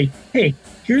impactful to say, hey,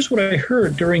 here's what I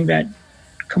heard during that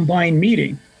combined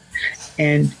meeting.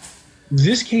 And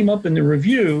this came up in the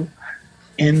review,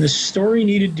 and the story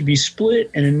needed to be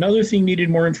split, and another thing needed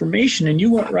more information, and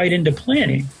you went right into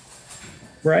planning,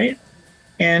 right?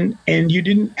 And you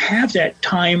didn't have that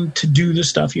time to do the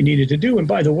stuff you needed to do. And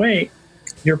by the way,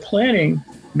 your planning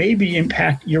may be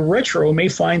your retro may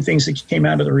find things that came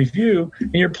out of the review,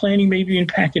 and your planning may be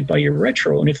impacted by your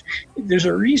retro. And if there's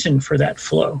a reason for that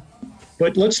flow,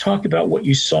 but let's talk about what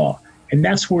you saw. And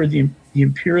that's where the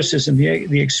empiricism,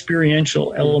 the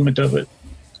experiential element of it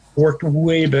worked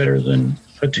way better than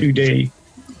a 2-day,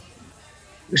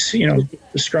 the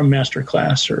Scrum Master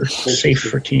class or Safe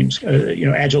for Teams,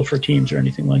 Agile for Teams or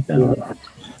anything like that.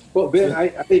 Well, Ben,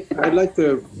 I'd like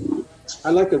to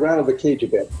rattle the cage a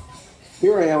bit.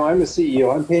 Here I am. I'm the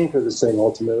CEO. I'm paying for this thing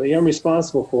ultimately. I'm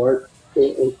responsible for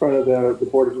it in front of the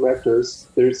board of directors.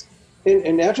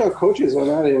 And Agile coaches are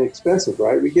not inexpensive,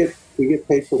 right? We get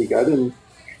paid pretty good, and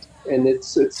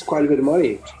it's quite a bit of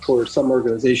money for some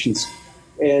organizations.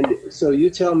 And so you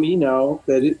tell me now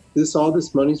that all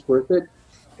this money's worth it,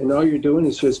 and all you're doing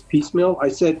is just piecemeal. I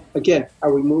said again,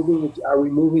 are we moving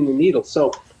the needle?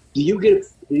 So do you get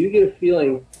a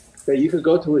feeling that you could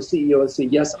go to a CEO and say,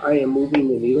 yes, I am moving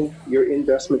the needle, your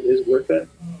investment is worth it?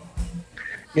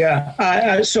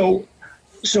 Yeah. So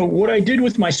what I did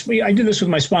I did this with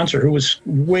my sponsor, who was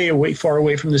far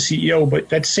away from the CEO, but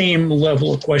that same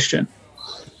level of question.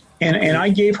 And I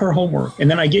gave her homework, and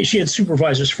then she had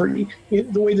supervisors. For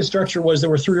the way the structure was, there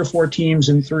were 3 or 4 teams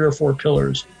and 3 or 4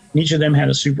 pillars, and each of them had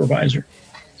a supervisor.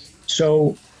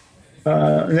 So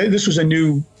this was a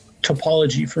new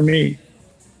topology for me.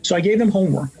 So I gave them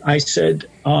homework. I said,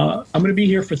 I'm going to be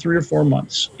here for 3 or 4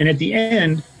 months. And at the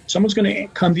end, someone's going to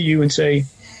come to you and say,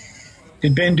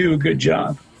 did Ben do a good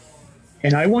job?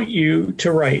 And I want you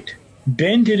to write,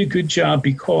 Ben did a good job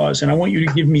because, and I want you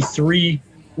to give me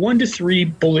 1 to 3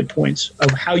 bullet points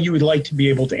of how you would like to be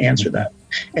able to answer that.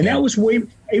 And that was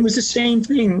it was the same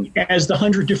thing as the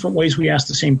 100 different ways we asked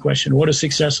the same question. What does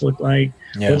success look like?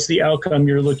 Yeah. What's the outcome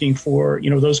you're looking for?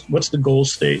 What's the goal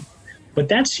state? But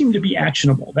that seemed to be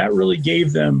actionable. That really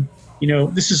gave them,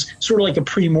 this is sort of like a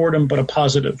pre-mortem, but a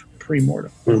positive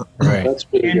pre-mortem. Right. That's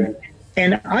pretty good.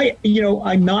 And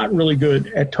I'm not really good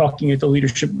at talking at the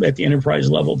leadership at the enterprise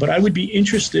level, but I would be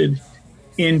interested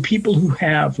in people who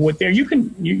have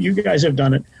you guys have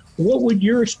done it. What would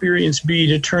your experience be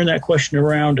to turn that question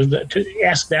around to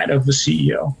ask that of the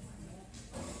CEO?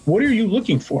 What are you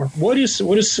looking for? What does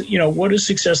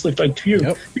success look like to you?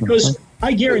 Yep. Because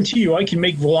I guarantee you, I can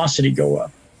make velocity go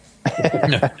up.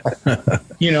 I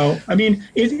mean,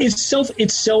 it's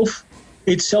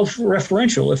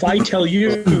self-referential. If I tell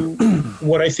you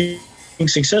what I think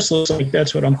success looks like,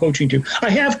 that's what I'm coaching to. I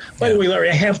have, by the way, Larry,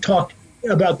 I have talked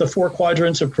about the 4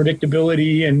 quadrants of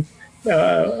predictability and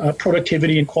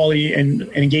productivity and quality and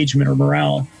engagement or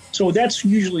morale. So that's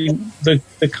usually the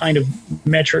kind of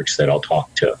metrics that I'll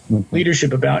talk to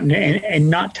leadership about and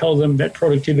not tell them that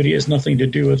productivity has nothing to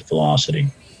do with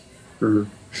velocity. Mm-hmm.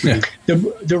 Yeah.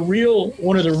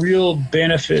 One of the real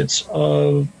benefits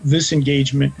of this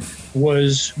engagement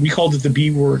was, we called it the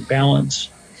B word, balance.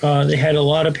 They had a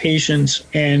lot of patience,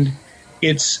 and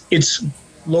it's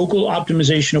local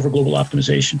optimization over global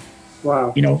optimization.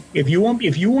 Wow. If you want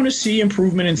to see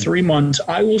improvement in 3 months,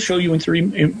 I will show you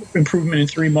improvement in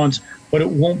 3 months, but it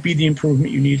won't be the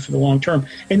improvement you need for the long term.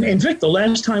 And Vic, the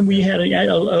last time we had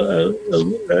a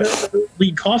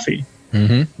lead coffee,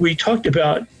 we talked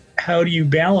about how do you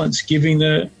balance giving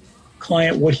the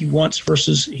client what he wants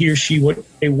versus he or she what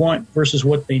they want versus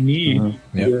what they need.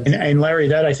 Yep. And Larry,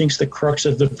 that I think is the crux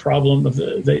of the problem of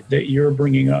that you're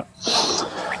bringing up.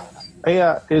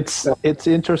 Yeah, it's an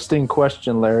interesting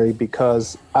question, Larry,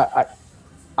 because I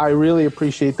really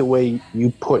appreciate the way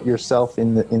you put yourself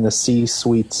in the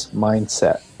C-suite's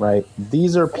mindset, right?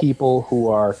 These are people who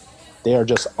are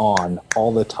just on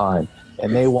all the time,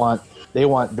 and they want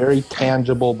very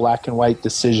tangible black and white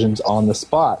decisions on the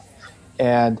spot.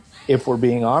 And if we're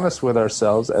being honest with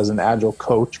ourselves, as an Agile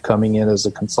coach coming in as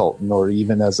a consultant or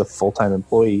even as a full-time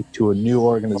employee to a new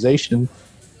organization,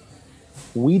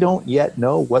 we don't yet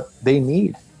know what they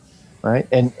need, right?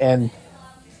 And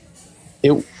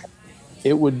it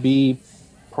would be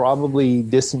probably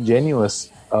disingenuous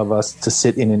of us to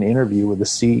sit in an interview with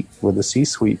a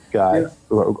C-suite guy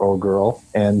or girl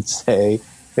and say,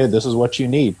 hey, this is what you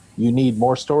need. You need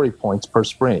more story points per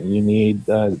sprint. You need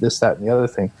this, that, and the other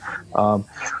thing.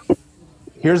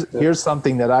 Here's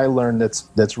something that I learned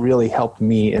that's really helped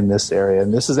me in this area,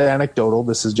 and this is anecdotal.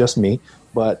 This is just me.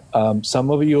 But some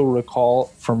of you will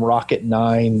recall from Rocket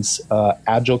 9's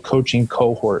Agile coaching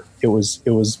cohort. It was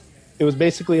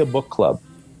basically a book club.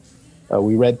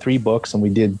 We read 3 books and we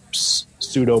did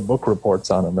pseudo book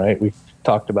reports on them. Right? We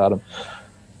talked about them.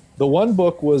 The one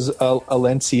book was a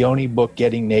Lencioni book,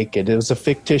 Getting Naked. It was a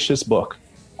fictitious book,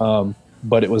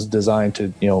 but it was designed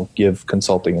to give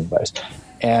consulting advice.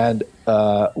 And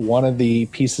one of the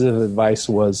pieces of advice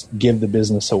was give the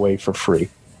business away for free.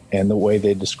 And the way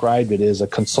they described it is a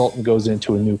consultant goes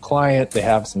into a new client, they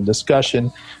have some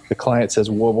discussion. The client says,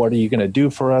 well, what are you going to do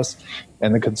for us?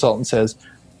 And the consultant says,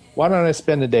 why don't I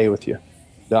spend a day with you?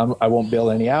 I won't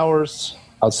bill any hours.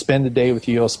 I'll spend a day with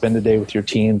you. I'll spend a day with your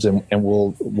teams, and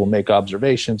we'll make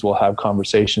observations. We'll have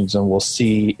conversations, and we'll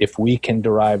see if we can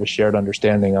derive a shared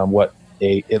understanding on what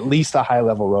at least a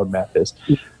high-level roadmap is.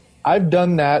 I've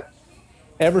done that.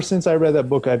 Ever since I read that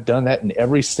book, I've done that in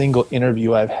every single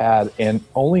interview I've had, and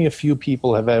only a few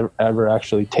people have ever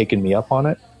actually taken me up on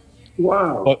it.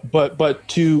 Wow! But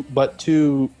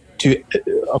to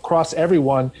across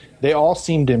everyone, they all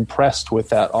seemed impressed with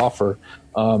that offer.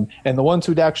 And the ones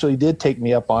who actually did take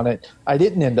me up on it, I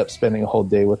didn't end up spending a whole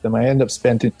day with them. I ended up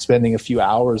spending a few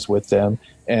hours with them,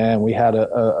 and we had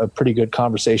a pretty good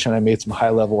conversation. I made some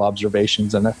high-level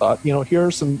observations, and I thought, here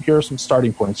are some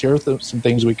starting points. Here are some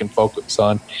things we can focus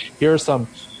on. Here are some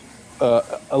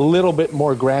a little bit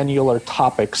more granular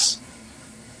topics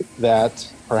that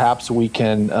perhaps we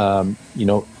can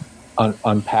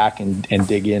unpack and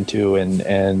dig into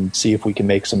and see if we can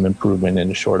make some improvement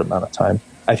in a short amount of time.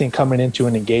 I think coming into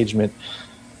an engagement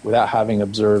without having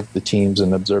observed the teams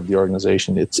and observed the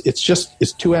organization,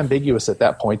 it's too ambiguous at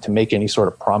that point to make any sort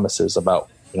of promises about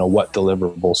what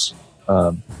deliverables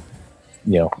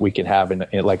we can have in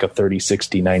like a 30,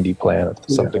 60, 90 plan or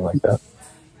something like that.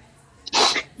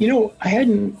 I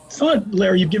hadn't thought,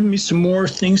 Larry, you've given me some more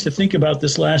things to think about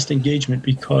this last engagement,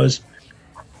 because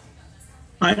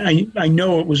I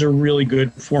know it was a really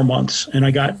good 4 months, and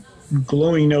I got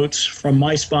glowing notes from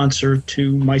my sponsor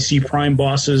to my C Prime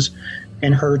bosses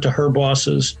and her to her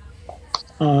bosses.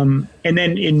 And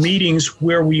then in meetings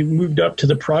where we moved up to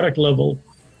the product level,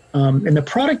 and the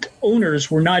product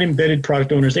owners were not embedded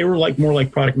product owners. They were more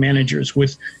like product managers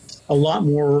with a lot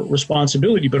more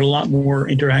responsibility, but a lot more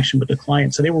interaction with the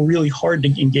client. So they were really hard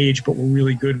to engage, but were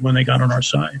really good when they got on our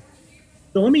side.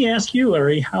 So let me ask you,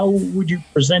 Larry, how would you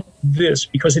present this?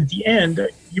 Because at the end,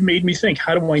 you made me think,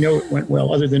 how do I know it went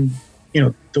well, other than,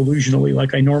 delusionally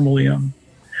like I normally am?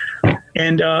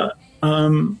 And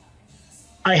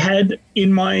I had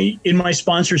in my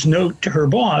sponsor's note to her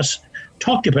boss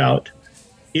talked about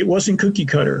it wasn't cookie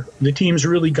cutter. The teams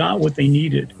really got what they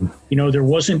needed. There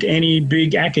wasn't any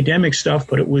big academic stuff,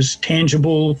 but it was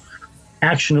tangible,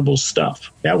 actionable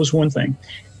stuff. That was one thing.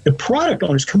 The product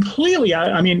owners completely,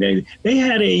 they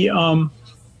had a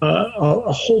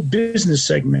whole business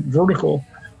segment, vertical,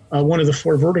 one of the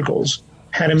 4 verticals,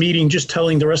 had a meeting just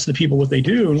telling the rest of the people what they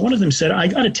do. And one of them said, I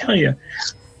got to tell you,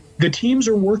 the teams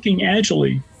are working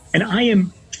agilely, and I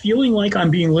am feeling like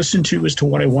I'm being listened to as to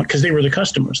what I want, because they were the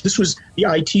customers. This was the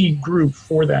IT group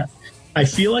for that. I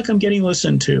feel like I'm getting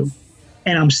listened to,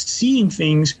 and I'm seeing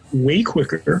things way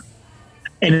quicker,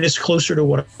 and it's closer to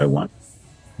what I want.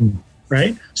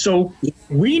 Right? So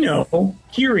we know,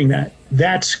 hearing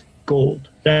that's gold.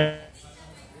 That's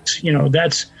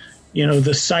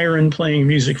the siren playing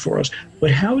music for us.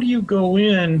 But how do you go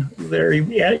in, Larry,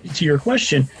 to your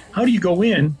question, how do you go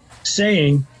in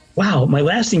saying, wow, my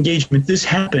last engagement, this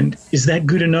happened. Is that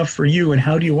good enough for you? And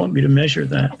how do you want me to measure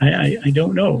that? I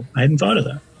don't know. I hadn't thought of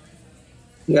that.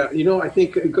 Yeah, I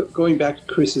think going back to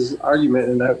Chris's argument,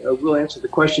 and I will answer the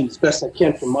question as best I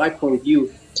can from my point of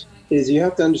view, is you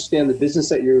have to understand the business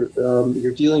that you're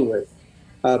dealing with.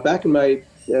 Back in my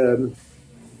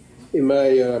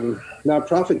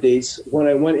nonprofit days, when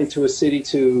I went into a city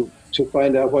to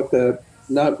find out what the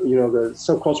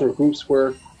subcultural groups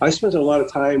were, I spent a lot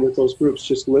of time with those groups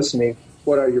just listening.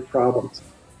 What are your problems?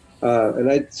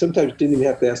 And I sometimes didn't even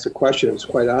have to ask the question. It was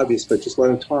quite obvious, but just let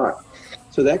them talk.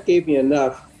 So that gave me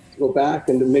enough to go back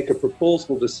and to make a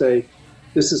proposal to say,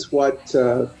 this is what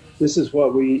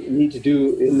we need to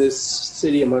do in this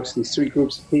city amongst these 3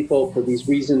 groups of people for these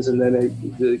reasons. And then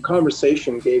the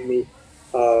conversation gave me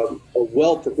a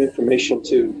wealth of information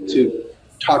to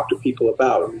talk to people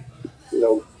about.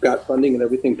 Got funding and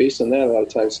everything based on that a lot of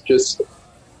times, just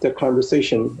the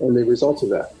conversation and the results of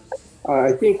that.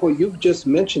 I think what you've just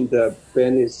mentioned,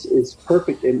 Ben, is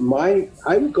perfect.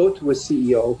 I would go to a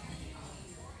CEO,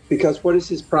 because what is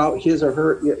his or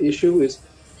her issue is,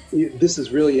 this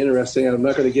is really interesting, and I'm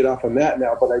not going to get off on that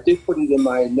now, but I did put it in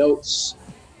my notes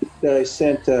that I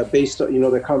sent based on,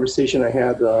 the conversation I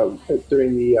had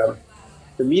during the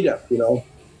meetup.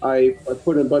 I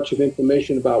put in a bunch of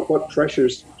information about what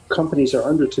pressures companies are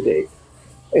under today.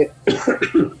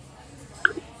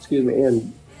 Excuse me.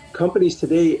 And companies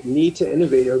today need to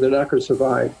innovate, or they're not going to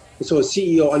survive. And so a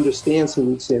CEO understands he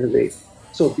needs to innovate.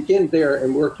 So begin there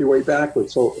and work your way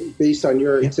backwards. So based on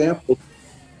your example,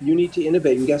 you need to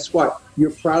innovate. And guess what?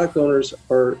 Your product owners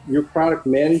or your product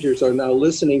managers are now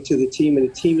listening to the team, and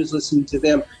the team is listening to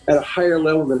them at a higher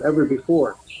level than ever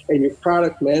before. And your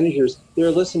product managers,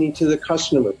 they're listening to the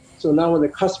customer. So now when the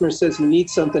customer says he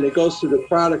needs something, it goes to the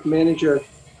product manager,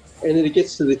 and then it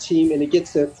gets to the team, and it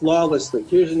gets there flawlessly.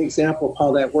 Here's an example of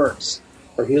how that works.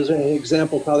 Or here's an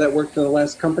example of how that worked in the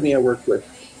last company I worked with.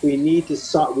 We need to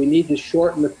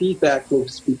shorten the feedback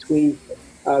loops between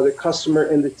the customer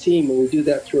and the team, and we do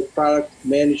that through a product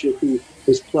manager who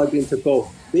is plugged into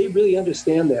both. They really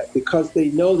understand that, because they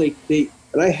know they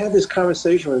and I had this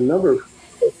conversation with a number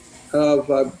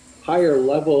of higher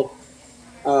level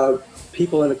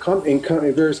people in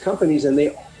various companies, and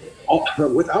they all,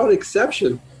 without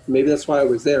exception, maybe that's why I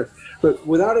was there, but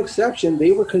without exception,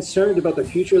 they were concerned about the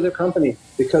future of their company,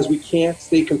 because we can't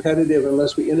stay competitive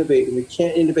unless we innovate, and we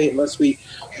can't innovate unless we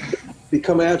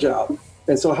become agile.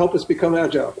 And so help us become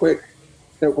agile, quick.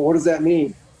 What does that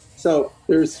mean? So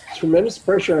there's tremendous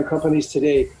pressure on companies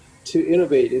today to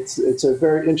innovate. It's a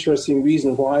very interesting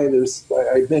reason why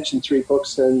I mentioned 3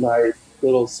 books in my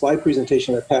little slide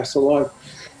presentation I passed along,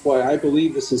 why I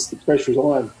believe the pressure's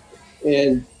on.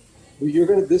 And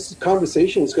this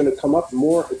conversation is going to come up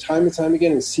more time and time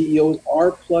again, and CEOs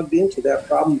are plugged into that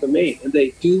problem domain, and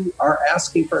they are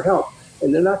asking for help.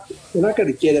 And they're not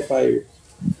going to get it by,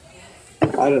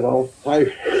 I don't know,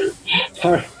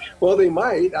 well, they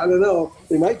might, I don't know.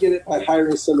 They might get it by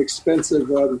hiring some expensive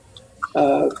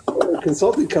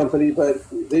consulting company, but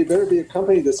they better be a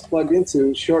company that's plugged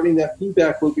into shortening that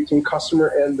feedback loop between customer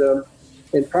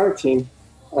and product team.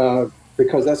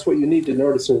 because that's what you need in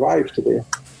order to survive today.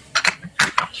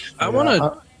 I want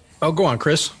to. Oh, go on,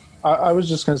 Chris. I was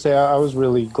just going to say I was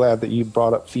really glad that you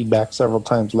brought up feedback several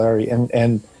times, Larry,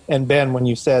 and Ben, when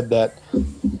you said that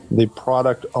the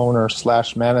product owner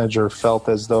 / manager felt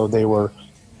as though they were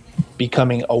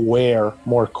becoming aware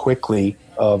more quickly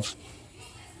of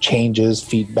changes,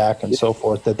 feedback, and so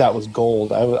forth, that was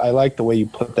gold. I like the way you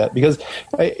put that, because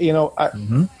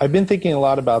I've been thinking a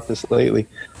lot about this lately.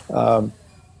 All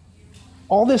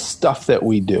this stuff that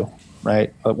we do,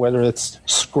 right? Whether it's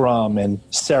Scrum and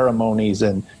ceremonies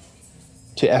and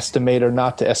to estimate or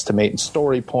not to estimate and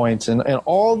story points and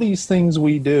all these things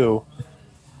we do,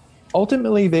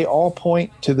 ultimately they all point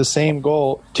to the same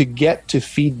goal: to get to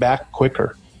feedback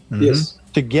quicker. Mm-hmm. Yes.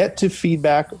 To get to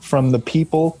feedback from the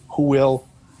people who will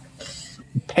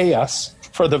pay us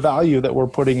for the value that we're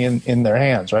putting in their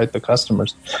hands, right? The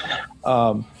customers.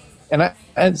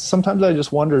 And sometimes I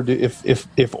just wonder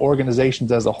if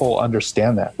organizations as a whole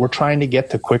understand that. We're trying to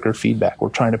get to quicker feedback. We're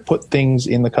trying to put things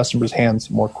in the customer's hands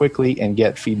more quickly and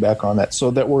get feedback on that,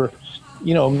 so that we're,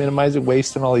 minimizing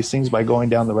waste and all these things by going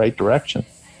down the right direction.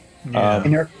 Yeah.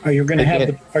 And are you going to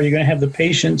have the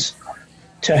patience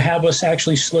to have us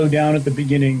actually slow down at the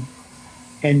beginning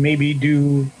and maybe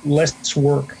do less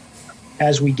work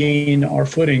as we gain our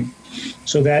footing,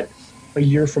 so that a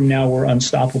year from now we're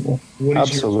unstoppable?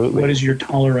 Absolutely. What is your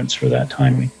tolerance for that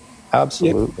timing?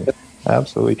 Absolutely. Yeah.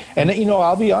 Absolutely. And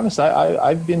I'll be honest,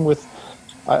 I've been with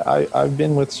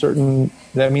certain,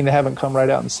 I mean, they haven't come right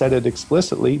out and said it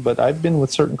explicitly, but I've been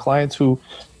with certain clients who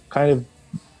kind of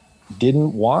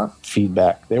didn't want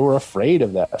feedback. They were afraid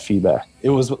of that feedback. It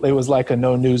was like a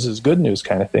no news is good news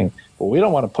kind of thing. Well, we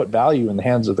don't want to put value in the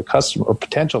hands of the customer, or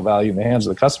potential value in the hands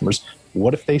of the customers.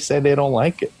 What if they say they don't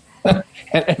like it?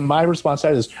 and my response to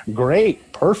that is,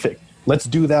 great, perfect. Let's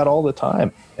do that all the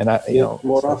time. And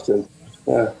more often.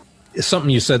 Yeah. Something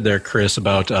you said there, Chris,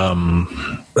 about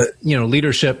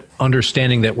leadership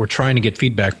understanding that we're trying to get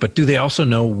feedback, but do they also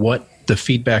know what the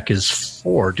feedback is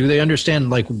for? Do they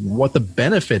understand what the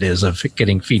benefit is of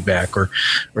getting feedback, or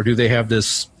do they have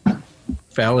this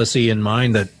fallacy in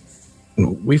mind that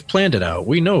we've planned it out,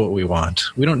 we know what we want,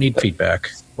 we don't need feedback?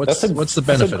 What's the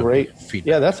benefit of feedback?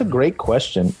 Yeah, that's a great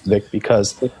question, Vic,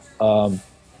 because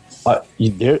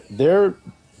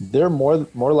there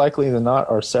more likely than not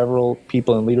are several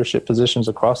people in leadership positions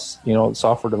across the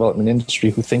software development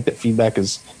industry who think that feedback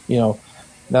is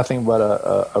nothing but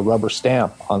a rubber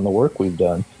stamp on the work we've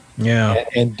done. Yeah,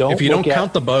 and if you don't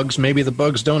count the bugs, maybe the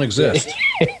bugs don't exist.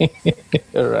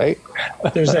 Right.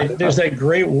 There's that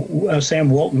great Sam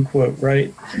Walton quote,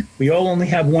 right? We all only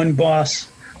have one boss.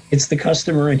 It's the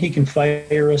customer, and he can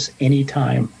fire us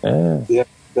anytime. Yeah,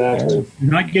 exactly. If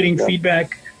you're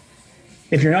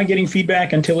not getting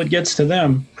feedback until it gets to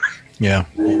them,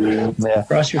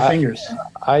 cross your fingers.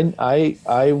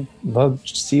 I will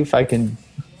see if I can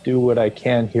do what I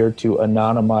can here to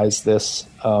anonymize this.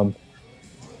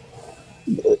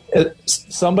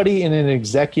 Somebody in an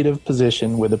executive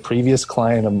position with a previous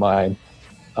client of mine,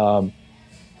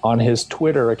 on his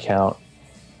Twitter account,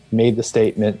 made the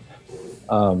statement,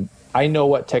 I know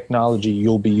what technology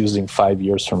you'll be using 5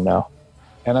 years from now.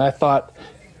 And I thought,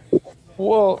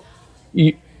 well,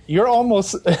 you're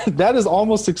almost, that is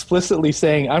almost explicitly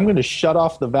saying, I'm going to shut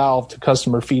off the valve to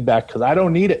customer feedback because I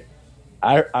don't need it.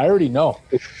 I already know.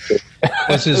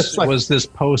 Was this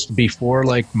post before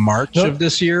March of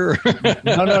this year?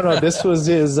 No. This was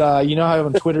his, you know how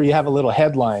on Twitter you have a little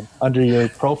headline under your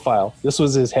profile? This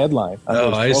was his headline.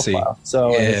 Oh, I see.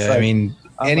 So yeah,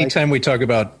 anytime we talk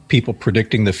about people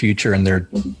predicting the future and they're,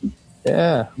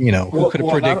 who could have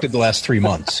predicted the last 3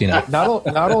 months, Not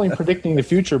only predicting the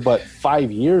future, but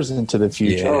 5 years into the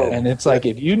future. Yeah. And it's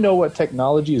if you know what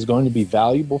technology is going to be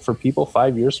valuable for people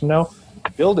 5 years from now,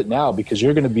 build it now, because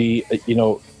you're going to be,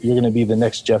 you're going to be the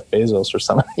next Jeff Bezos or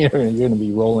something. You're going to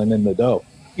be rolling in the dough.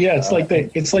 Yeah, it's like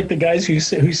the guys who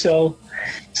sell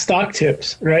stock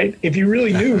tips, right? If you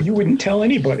really knew, you wouldn't tell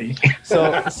anybody.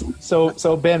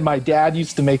 So Ben, my dad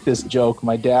used to make this joke.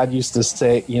 My dad used to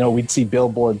say, we'd see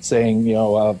billboards saying,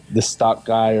 this stock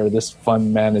guy or this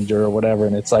fund manager or whatever,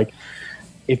 and it's like,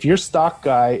 if your stock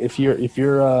guy, if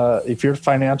your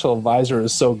financial advisor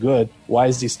is so good, why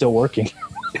is he still working?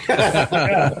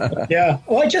 Yeah.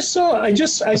 Well,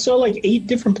 I saw 8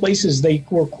 different places they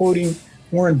were quoting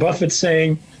Warren Buffett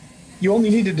saying, "You only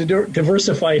need to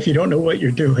diversify if you don't know what you're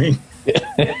doing."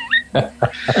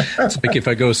 It's like if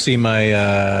I go see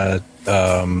my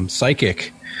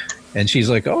psychic, and she's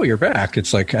like, "Oh, you're back."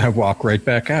 It's like I walk right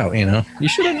back out. You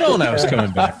should have known I was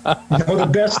coming back. The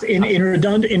best in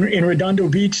Redondo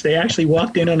Beach, they actually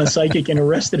walked in on a psychic and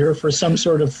arrested her for some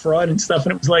sort of fraud and stuff,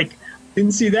 and it was like,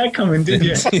 Didn't see that coming, did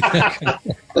you?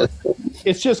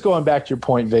 It's just going back to your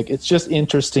point, Vic. It's just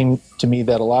interesting to me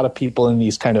that a lot of people in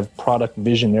these kind of product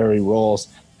visionary roles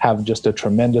have just a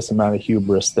tremendous amount of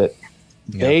hubris that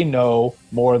they know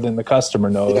more than the customer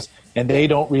knows, and they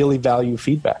don't really value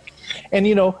feedback. And,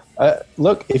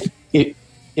 look, if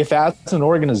as an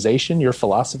organization your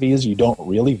philosophy is you don't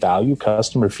really value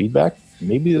customer feedback,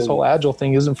 maybe this whole Agile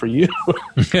thing isn't for you.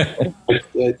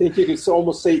 I think you could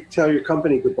almost tell your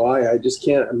company goodbye. I just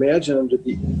can't imagine them to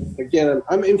be. Again,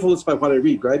 I'm influenced by what I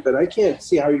read, right? But I can't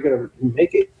see how you're going to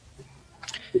make it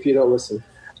if you don't listen.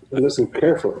 Listen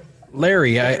carefully.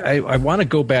 Larry, I want to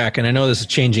go back, and I know this is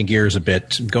changing gears a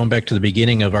bit, going back to the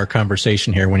beginning of our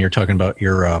conversation here when you're talking about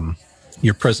your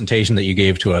presentation that you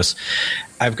gave to us.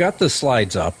 I've got the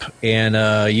slides up,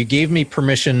 and you gave me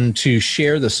permission to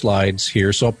share the slides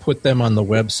here, so I'll put them on the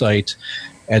website,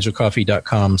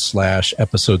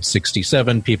 agilecoffee.com/episode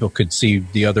 67. People could see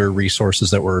the other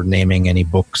resources that we're naming, any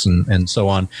books and so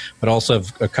on, but also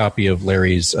have a copy of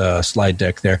Larry's slide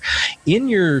deck there. In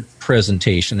your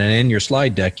presentation and in your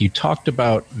slide deck, you talked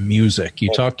about music.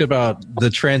 You talked about the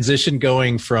transition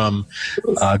going from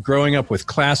growing up with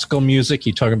classical music.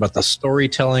 You talked about the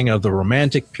storytelling of the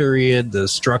Romantic period, the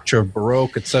structure of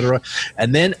Baroque, etc.,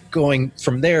 and then going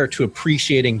from there to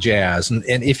appreciating jazz. And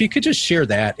if you could just share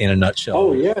that in a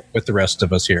nutshell. With the rest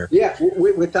of us here. Yeah,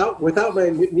 without my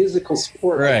musical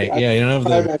support. Right, I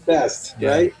try my best,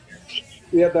 right?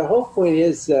 Yeah, the whole point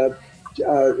is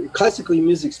classically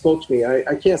music spoke to me.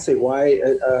 I can't say why.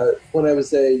 When I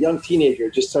was a young teenager,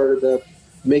 it just started to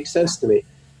make sense to me.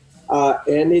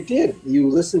 And it did. You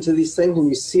listen to these things and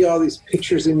you see all these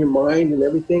pictures in your mind and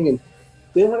everything. And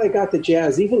then when I got to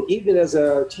jazz, even as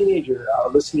a teenager,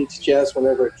 listening to jazz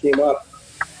whenever it came up,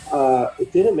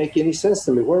 it didn't make any sense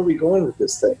to me. Where are we going with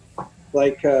this thing?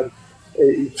 Like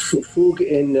fugue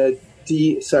in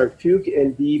D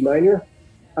minor.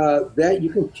 That you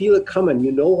can feel it coming.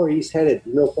 You know where he's headed.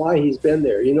 You know why he's been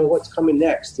there. You know what's coming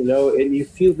next. And you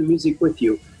feel the music with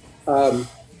you.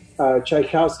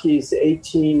 Tchaikovsky's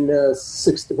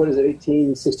 1864.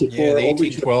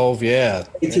 1864. Yeah, the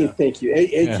 1812. Thank you.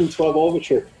 1812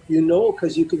 overture.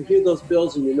 Because you can hear those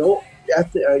bills, and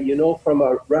from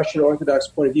a Russian Orthodox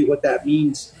point of view what that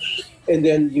means, and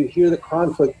then you hear the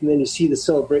conflict, and then you see the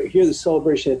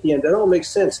celebration at the end. That all makes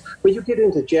sense. But you get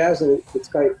into jazz, and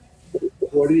it's like,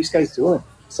 what are these guys doing?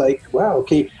 It's like, wow,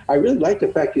 okay. I really like the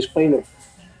fact he's playing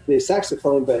the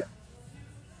saxophone, but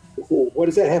what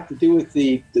does that have to do with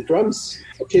the drums?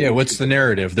 Okay. Yeah, what's the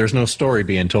narrative? There's no story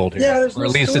being told here. Yeah, or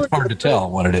at least it's hard to tell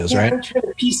what it is, right? I'm trying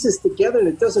to piece this together, and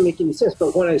it doesn't make any sense.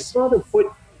 But when I saw the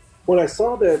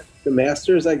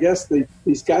masters, I guess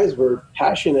these guys were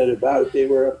passionate about it. They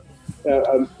were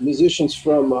musicians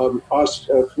from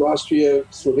Austria,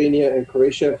 Slovenia, and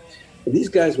Croatia. And these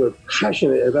guys were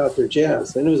passionate about their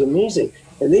jazz, and it was amazing.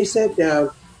 And they sat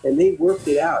down and they worked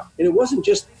it out. And it wasn't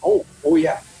just, oh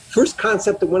yeah. First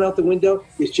concept that went out the window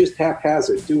is just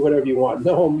haphazard. Do whatever you want.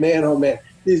 No, man.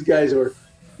 These guys were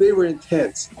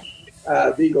intense.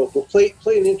 They go, well, play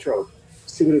an intro.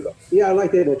 See what it goes. Yeah, I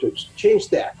like that intro. Change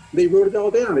that. They wrote it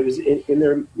all down. It was in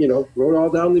their, wrote all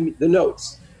down the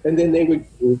notes. And then they would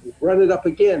run it up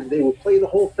again. They would play the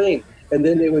whole thing. And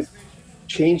then they would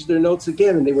change their notes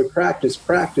again, and they would practice.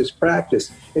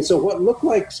 And so what looked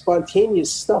like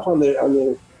spontaneous stuff on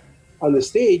the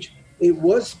stage, it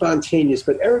was spontaneous,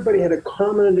 but everybody had a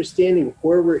common understanding of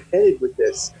where we're headed with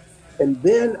this. And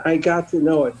then I got to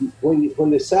know it.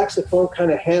 When the saxophone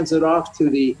kind of hands it off to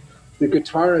the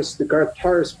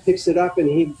guitarist picks it up and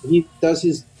he does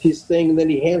his thing, and then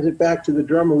he hands it back to the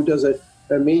drummer who does an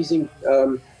amazing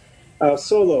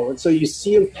solo. And so you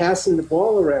see him passing the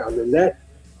ball around, and that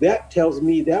tells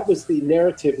me that was the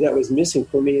narrative that was missing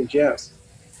for me in jazz.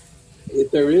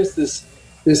 There is this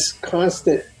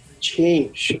constant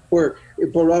change where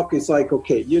Baroque is like,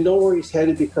 okay, you know where he's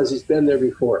headed because he's been there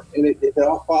before, and it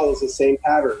all follows the same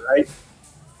pattern, right?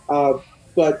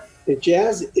 But the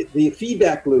jazz, the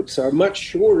feedback loops are much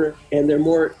shorter, and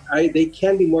they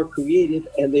can be more creative,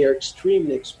 and they are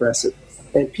extremely expressive,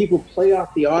 and people play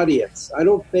off the audience. I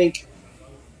don't think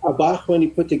Bach, when he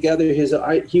put together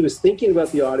he was thinking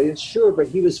about the audience, sure, but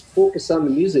he was focused on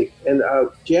the music. And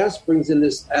jazz brings in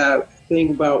this thing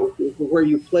about where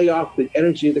you play off the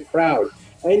energy of the crowd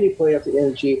and you play off the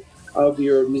energy of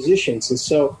your musicians. And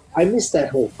so I missed that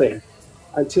whole thing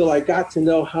until I got to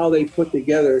know how they put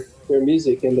together their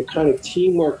music and the kind of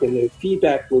teamwork and the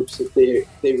feedback loops that they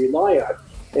rely on.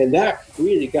 And that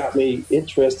really got me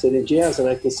interested in jazz. And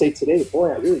I can say today,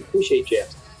 boy, I really appreciate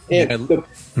jazz. And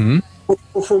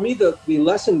for me, the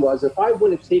lesson was, if I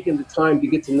would have taken the time to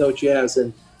get to know jazz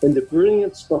and the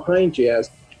brilliance behind jazz,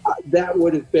 that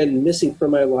would have been missing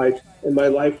from my life, and my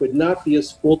life would not be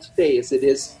as full today as it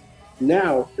is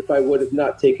now if I would have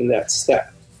not taken that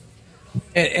step.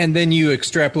 And then you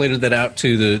extrapolated that out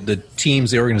to the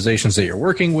teams, the organizations that you're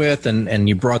working with, and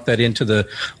you brought that into the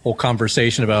whole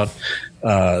conversation about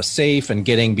SAFe and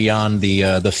getting beyond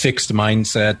the fixed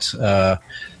mindset.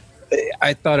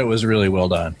 I thought it was really well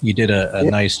done. You did a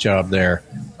nice job there.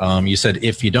 You said,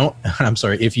 if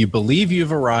you believe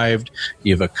you've arrived,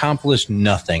 you've accomplished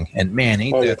nothing. And man,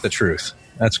 ain't that the truth?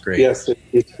 That's great. Yes,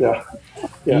 yeah.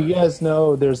 You guys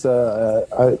know there's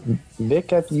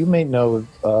Vic, you may know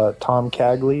Tom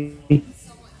Cagley.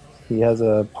 He has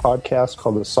a podcast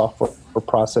called the Software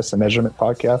Process and Measurement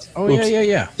Podcast. Oh,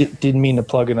 yeah. Didn't mean to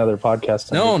plug another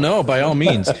podcast. No, by all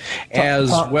means.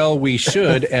 As well we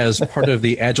should, as part of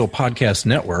the Agile Podcast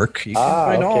Network. You can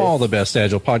find all the best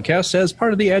Agile podcasts as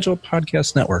part of the Agile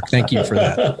Podcast Network. Thank you for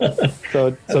that.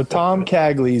 So Tom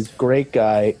Cagley's a great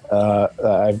guy.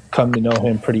 I've come to know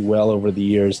him pretty well over the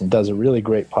years and does a really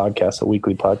great podcast, a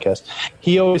weekly podcast.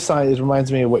 He always it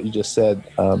reminds me of what you just said.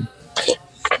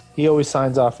 He always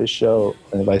signs off his show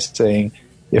by saying,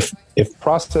 if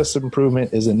process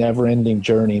improvement is a never-ending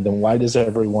journey, then why does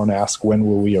everyone ask, when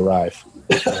will we arrive?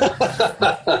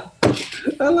 I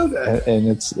love that. And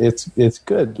it's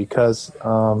good because,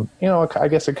 I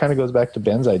guess it kind of goes back to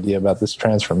Ben's idea about this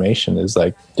transformation is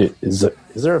like, is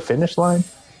there a finish line?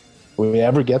 Will we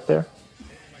ever get there?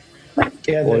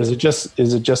 Yeah, or is it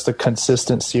just a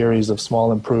consistent series of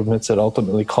small improvements that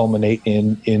ultimately culminate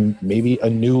in maybe a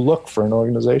new look for an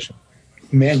organization?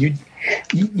 Man,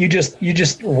 you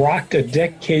just rocked a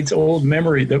decades old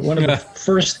memory that one of the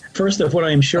first of what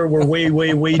I'm sure were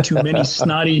way too many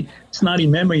snotty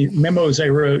memos I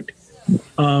wrote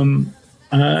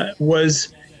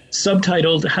was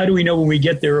subtitled, "How do we know when we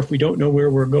get there if we don't know where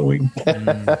we're going?"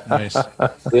 Nice. So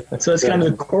that's kind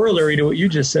of the corollary to what you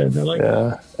just said. I like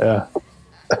yeah.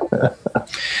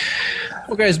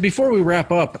 Well, guys, before we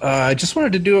wrap up, I just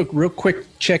wanted to do a real quick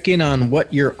check-in on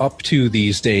what you're up to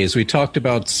these days. We talked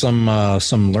about some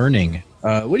learning.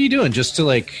 What are you doing just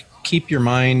to keep your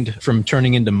mind from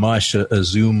turning into mush, a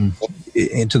Zoom,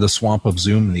 into the swamp of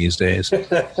Zoom these days?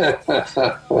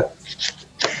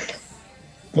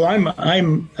 Well,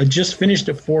 I just finished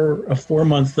a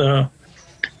 4-month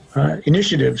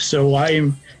initiative, so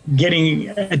I'm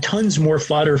getting tons more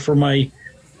fodder for my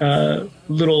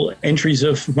little entries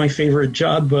of my favorite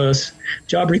job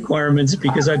requirements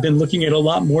because I've been looking at a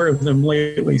lot more of them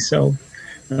lately. So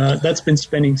that's been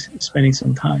spending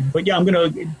some time. But yeah,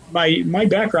 my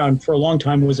background for a long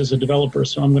time was as a developer,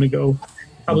 so I'm gonna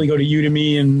probably go to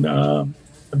Udemy, and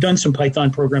I've done some Python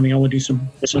programming. I want to do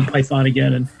some Python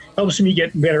again, and helps me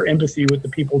get better empathy with the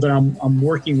people that I'm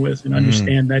working with and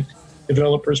understand that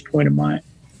developer's point of mind.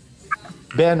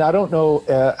 Ben, I don't know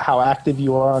how active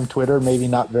you are on Twitter, maybe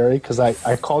not very, because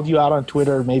I called you out on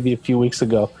Twitter maybe a few weeks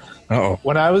ago. Uh-oh.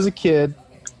 When I was a kid,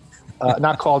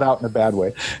 not called out in a bad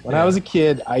way. When I was a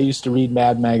kid, I used to read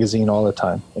Mad Magazine all the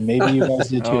time. And maybe you guys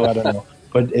did too, I don't know.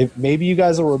 But maybe you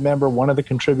guys will remember one of the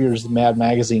contributors of Mad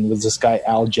Magazine was this guy,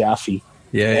 Al Jaffe.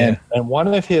 Yeah. And one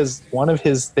of his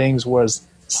things was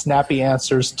snappy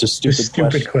answers to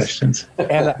stupid questions.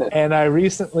 and I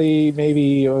recently,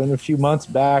 maybe in a few months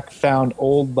back, found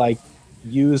old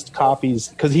used copies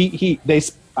because they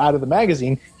out of the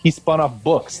magazine he spun off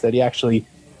books that he actually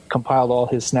compiled all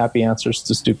his snappy answers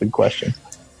to stupid questions.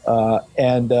 So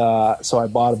I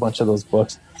bought a bunch of those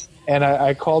books. And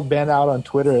I called Ben out on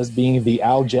Twitter as being the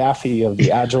Al Jaffe of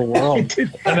the Agile world.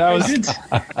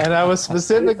 I was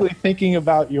specifically thinking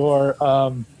about your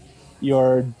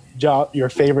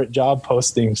favorite job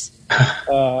postings.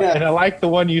 And I like the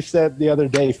one you said the other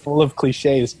day, full of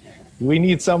cliches. We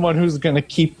need someone who's going to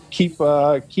keep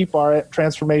our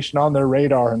transformation on their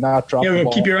radar and not drop the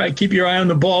ball. Keep your eye on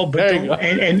the ball, but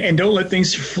don't let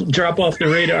things drop off the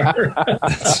radar.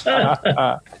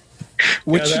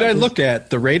 Which should I look at,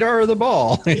 the radar or the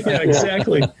ball? Yeah,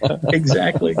 exactly.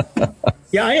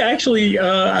 Yeah, I actually,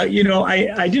 I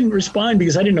didn't respond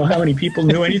because I didn't know how many people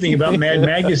knew anything about Mad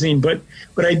Magazine, but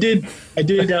I did.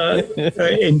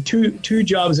 In two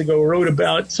jobs ago, wrote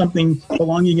about something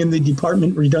belonging in the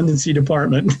redundancy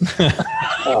department,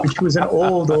 which was an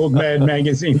old Mad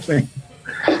Magazine thing.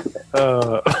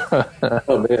 Oh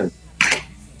man.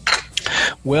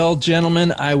 Well,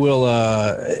 gentlemen, I will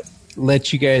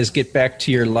let you guys get back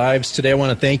to your lives today. I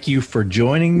want to thank you for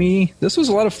joining me. This was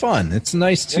a lot of fun. It's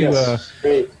nice to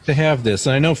have this.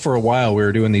 And I know for a while we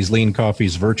were doing these lean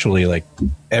coffees virtually,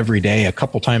 every day, a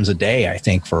couple times a day, I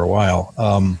think, for a while.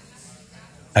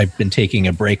 I've been taking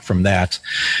a break from that.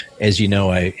 As you know,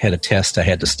 I had a test I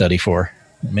had to study for.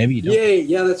 Maybe you don't. Yay!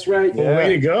 Yeah, that's right. Well, way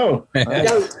to go.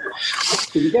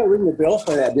 You got to ring the bell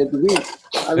for that, didn't we?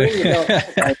 I ring the bell.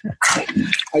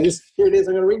 Here it is.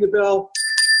 I'm going to ring the bell.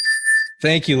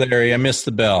 Thank you, Larry. I missed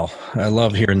the bell. I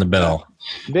love hearing the bell.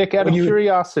 Vic, out of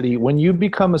curiosity, when you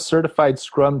become a certified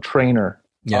Scrum trainer,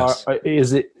 yes,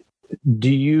 do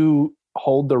you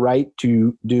hold the right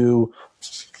to do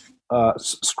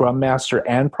Scrum Master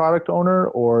and Product Owner,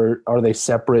 or are they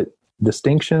separate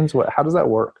distinctions? How does that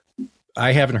work?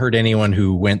 I haven't heard anyone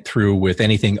who went through with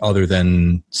anything other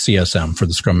than CSM for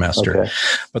the Scrum Master. Okay.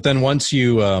 But then once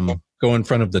you go in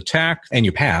front of the TAC and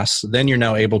you pass, then you're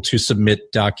now able to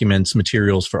submit documents,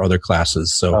 materials for other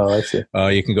classes. So I see.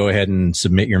 You can go ahead and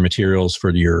submit your materials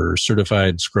for your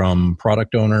certified Scrum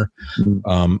Product Owner.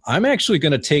 Mm-hmm. I'm actually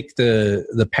going to take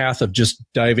the path of just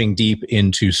diving deep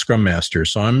into Scrum Master.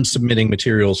 So I'm submitting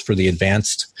materials for the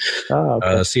advanced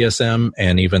CSM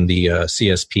and even the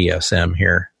CSPSM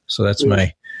here. So that's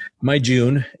my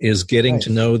June is getting to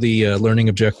know the learning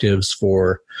objectives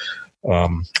for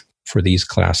these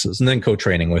classes, and then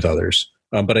co-training with others.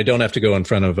 But I don't have to go in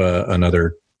front of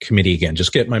another committee again.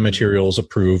 Just get my materials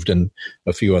approved and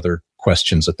a few other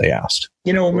questions that they asked.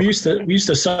 You know, we used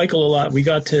to cycle a lot. We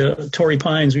got to Torrey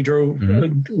Pines. We drove,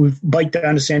 we biked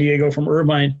down to San Diego from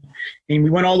Irvine, and we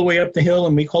went all the way up the hill,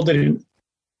 and we called it an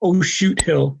oh shoot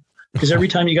hill. Because every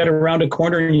time you got around a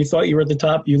corner and you thought you were at the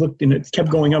top, you looked and it kept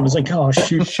going up. It was like, oh,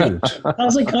 shoot. I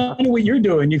was like, kind of what you're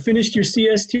doing. You finished your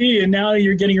CST and now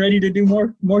you're getting ready to do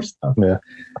more stuff. Yeah.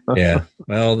 Yeah.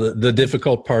 Well, the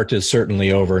difficult part is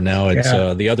certainly over. Now it's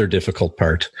the other difficult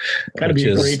part. Got to be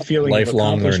a great feeling.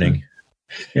 Lifelong learning.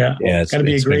 Yeah. Got to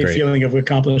be a great feeling of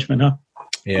accomplishment, huh?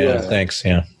 Yeah. Thanks.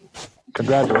 Yeah.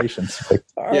 Congratulations.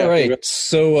 All right.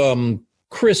 So,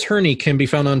 Chris Hurney can be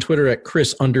found on Twitter at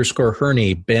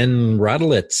Chris_Hurney, Ben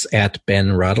Rodilitz at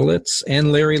Ben Rodilitz,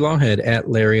 and Larry Lawhead at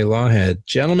Larry Lawhead.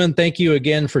 Gentlemen, thank you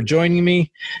again for joining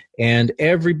me. And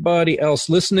everybody else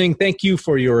listening, thank you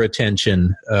for your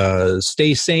attention.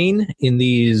 Stay sane in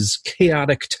these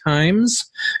chaotic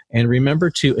times, and remember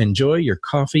to enjoy your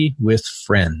coffee with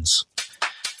friends.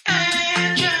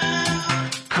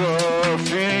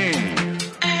 Coffee.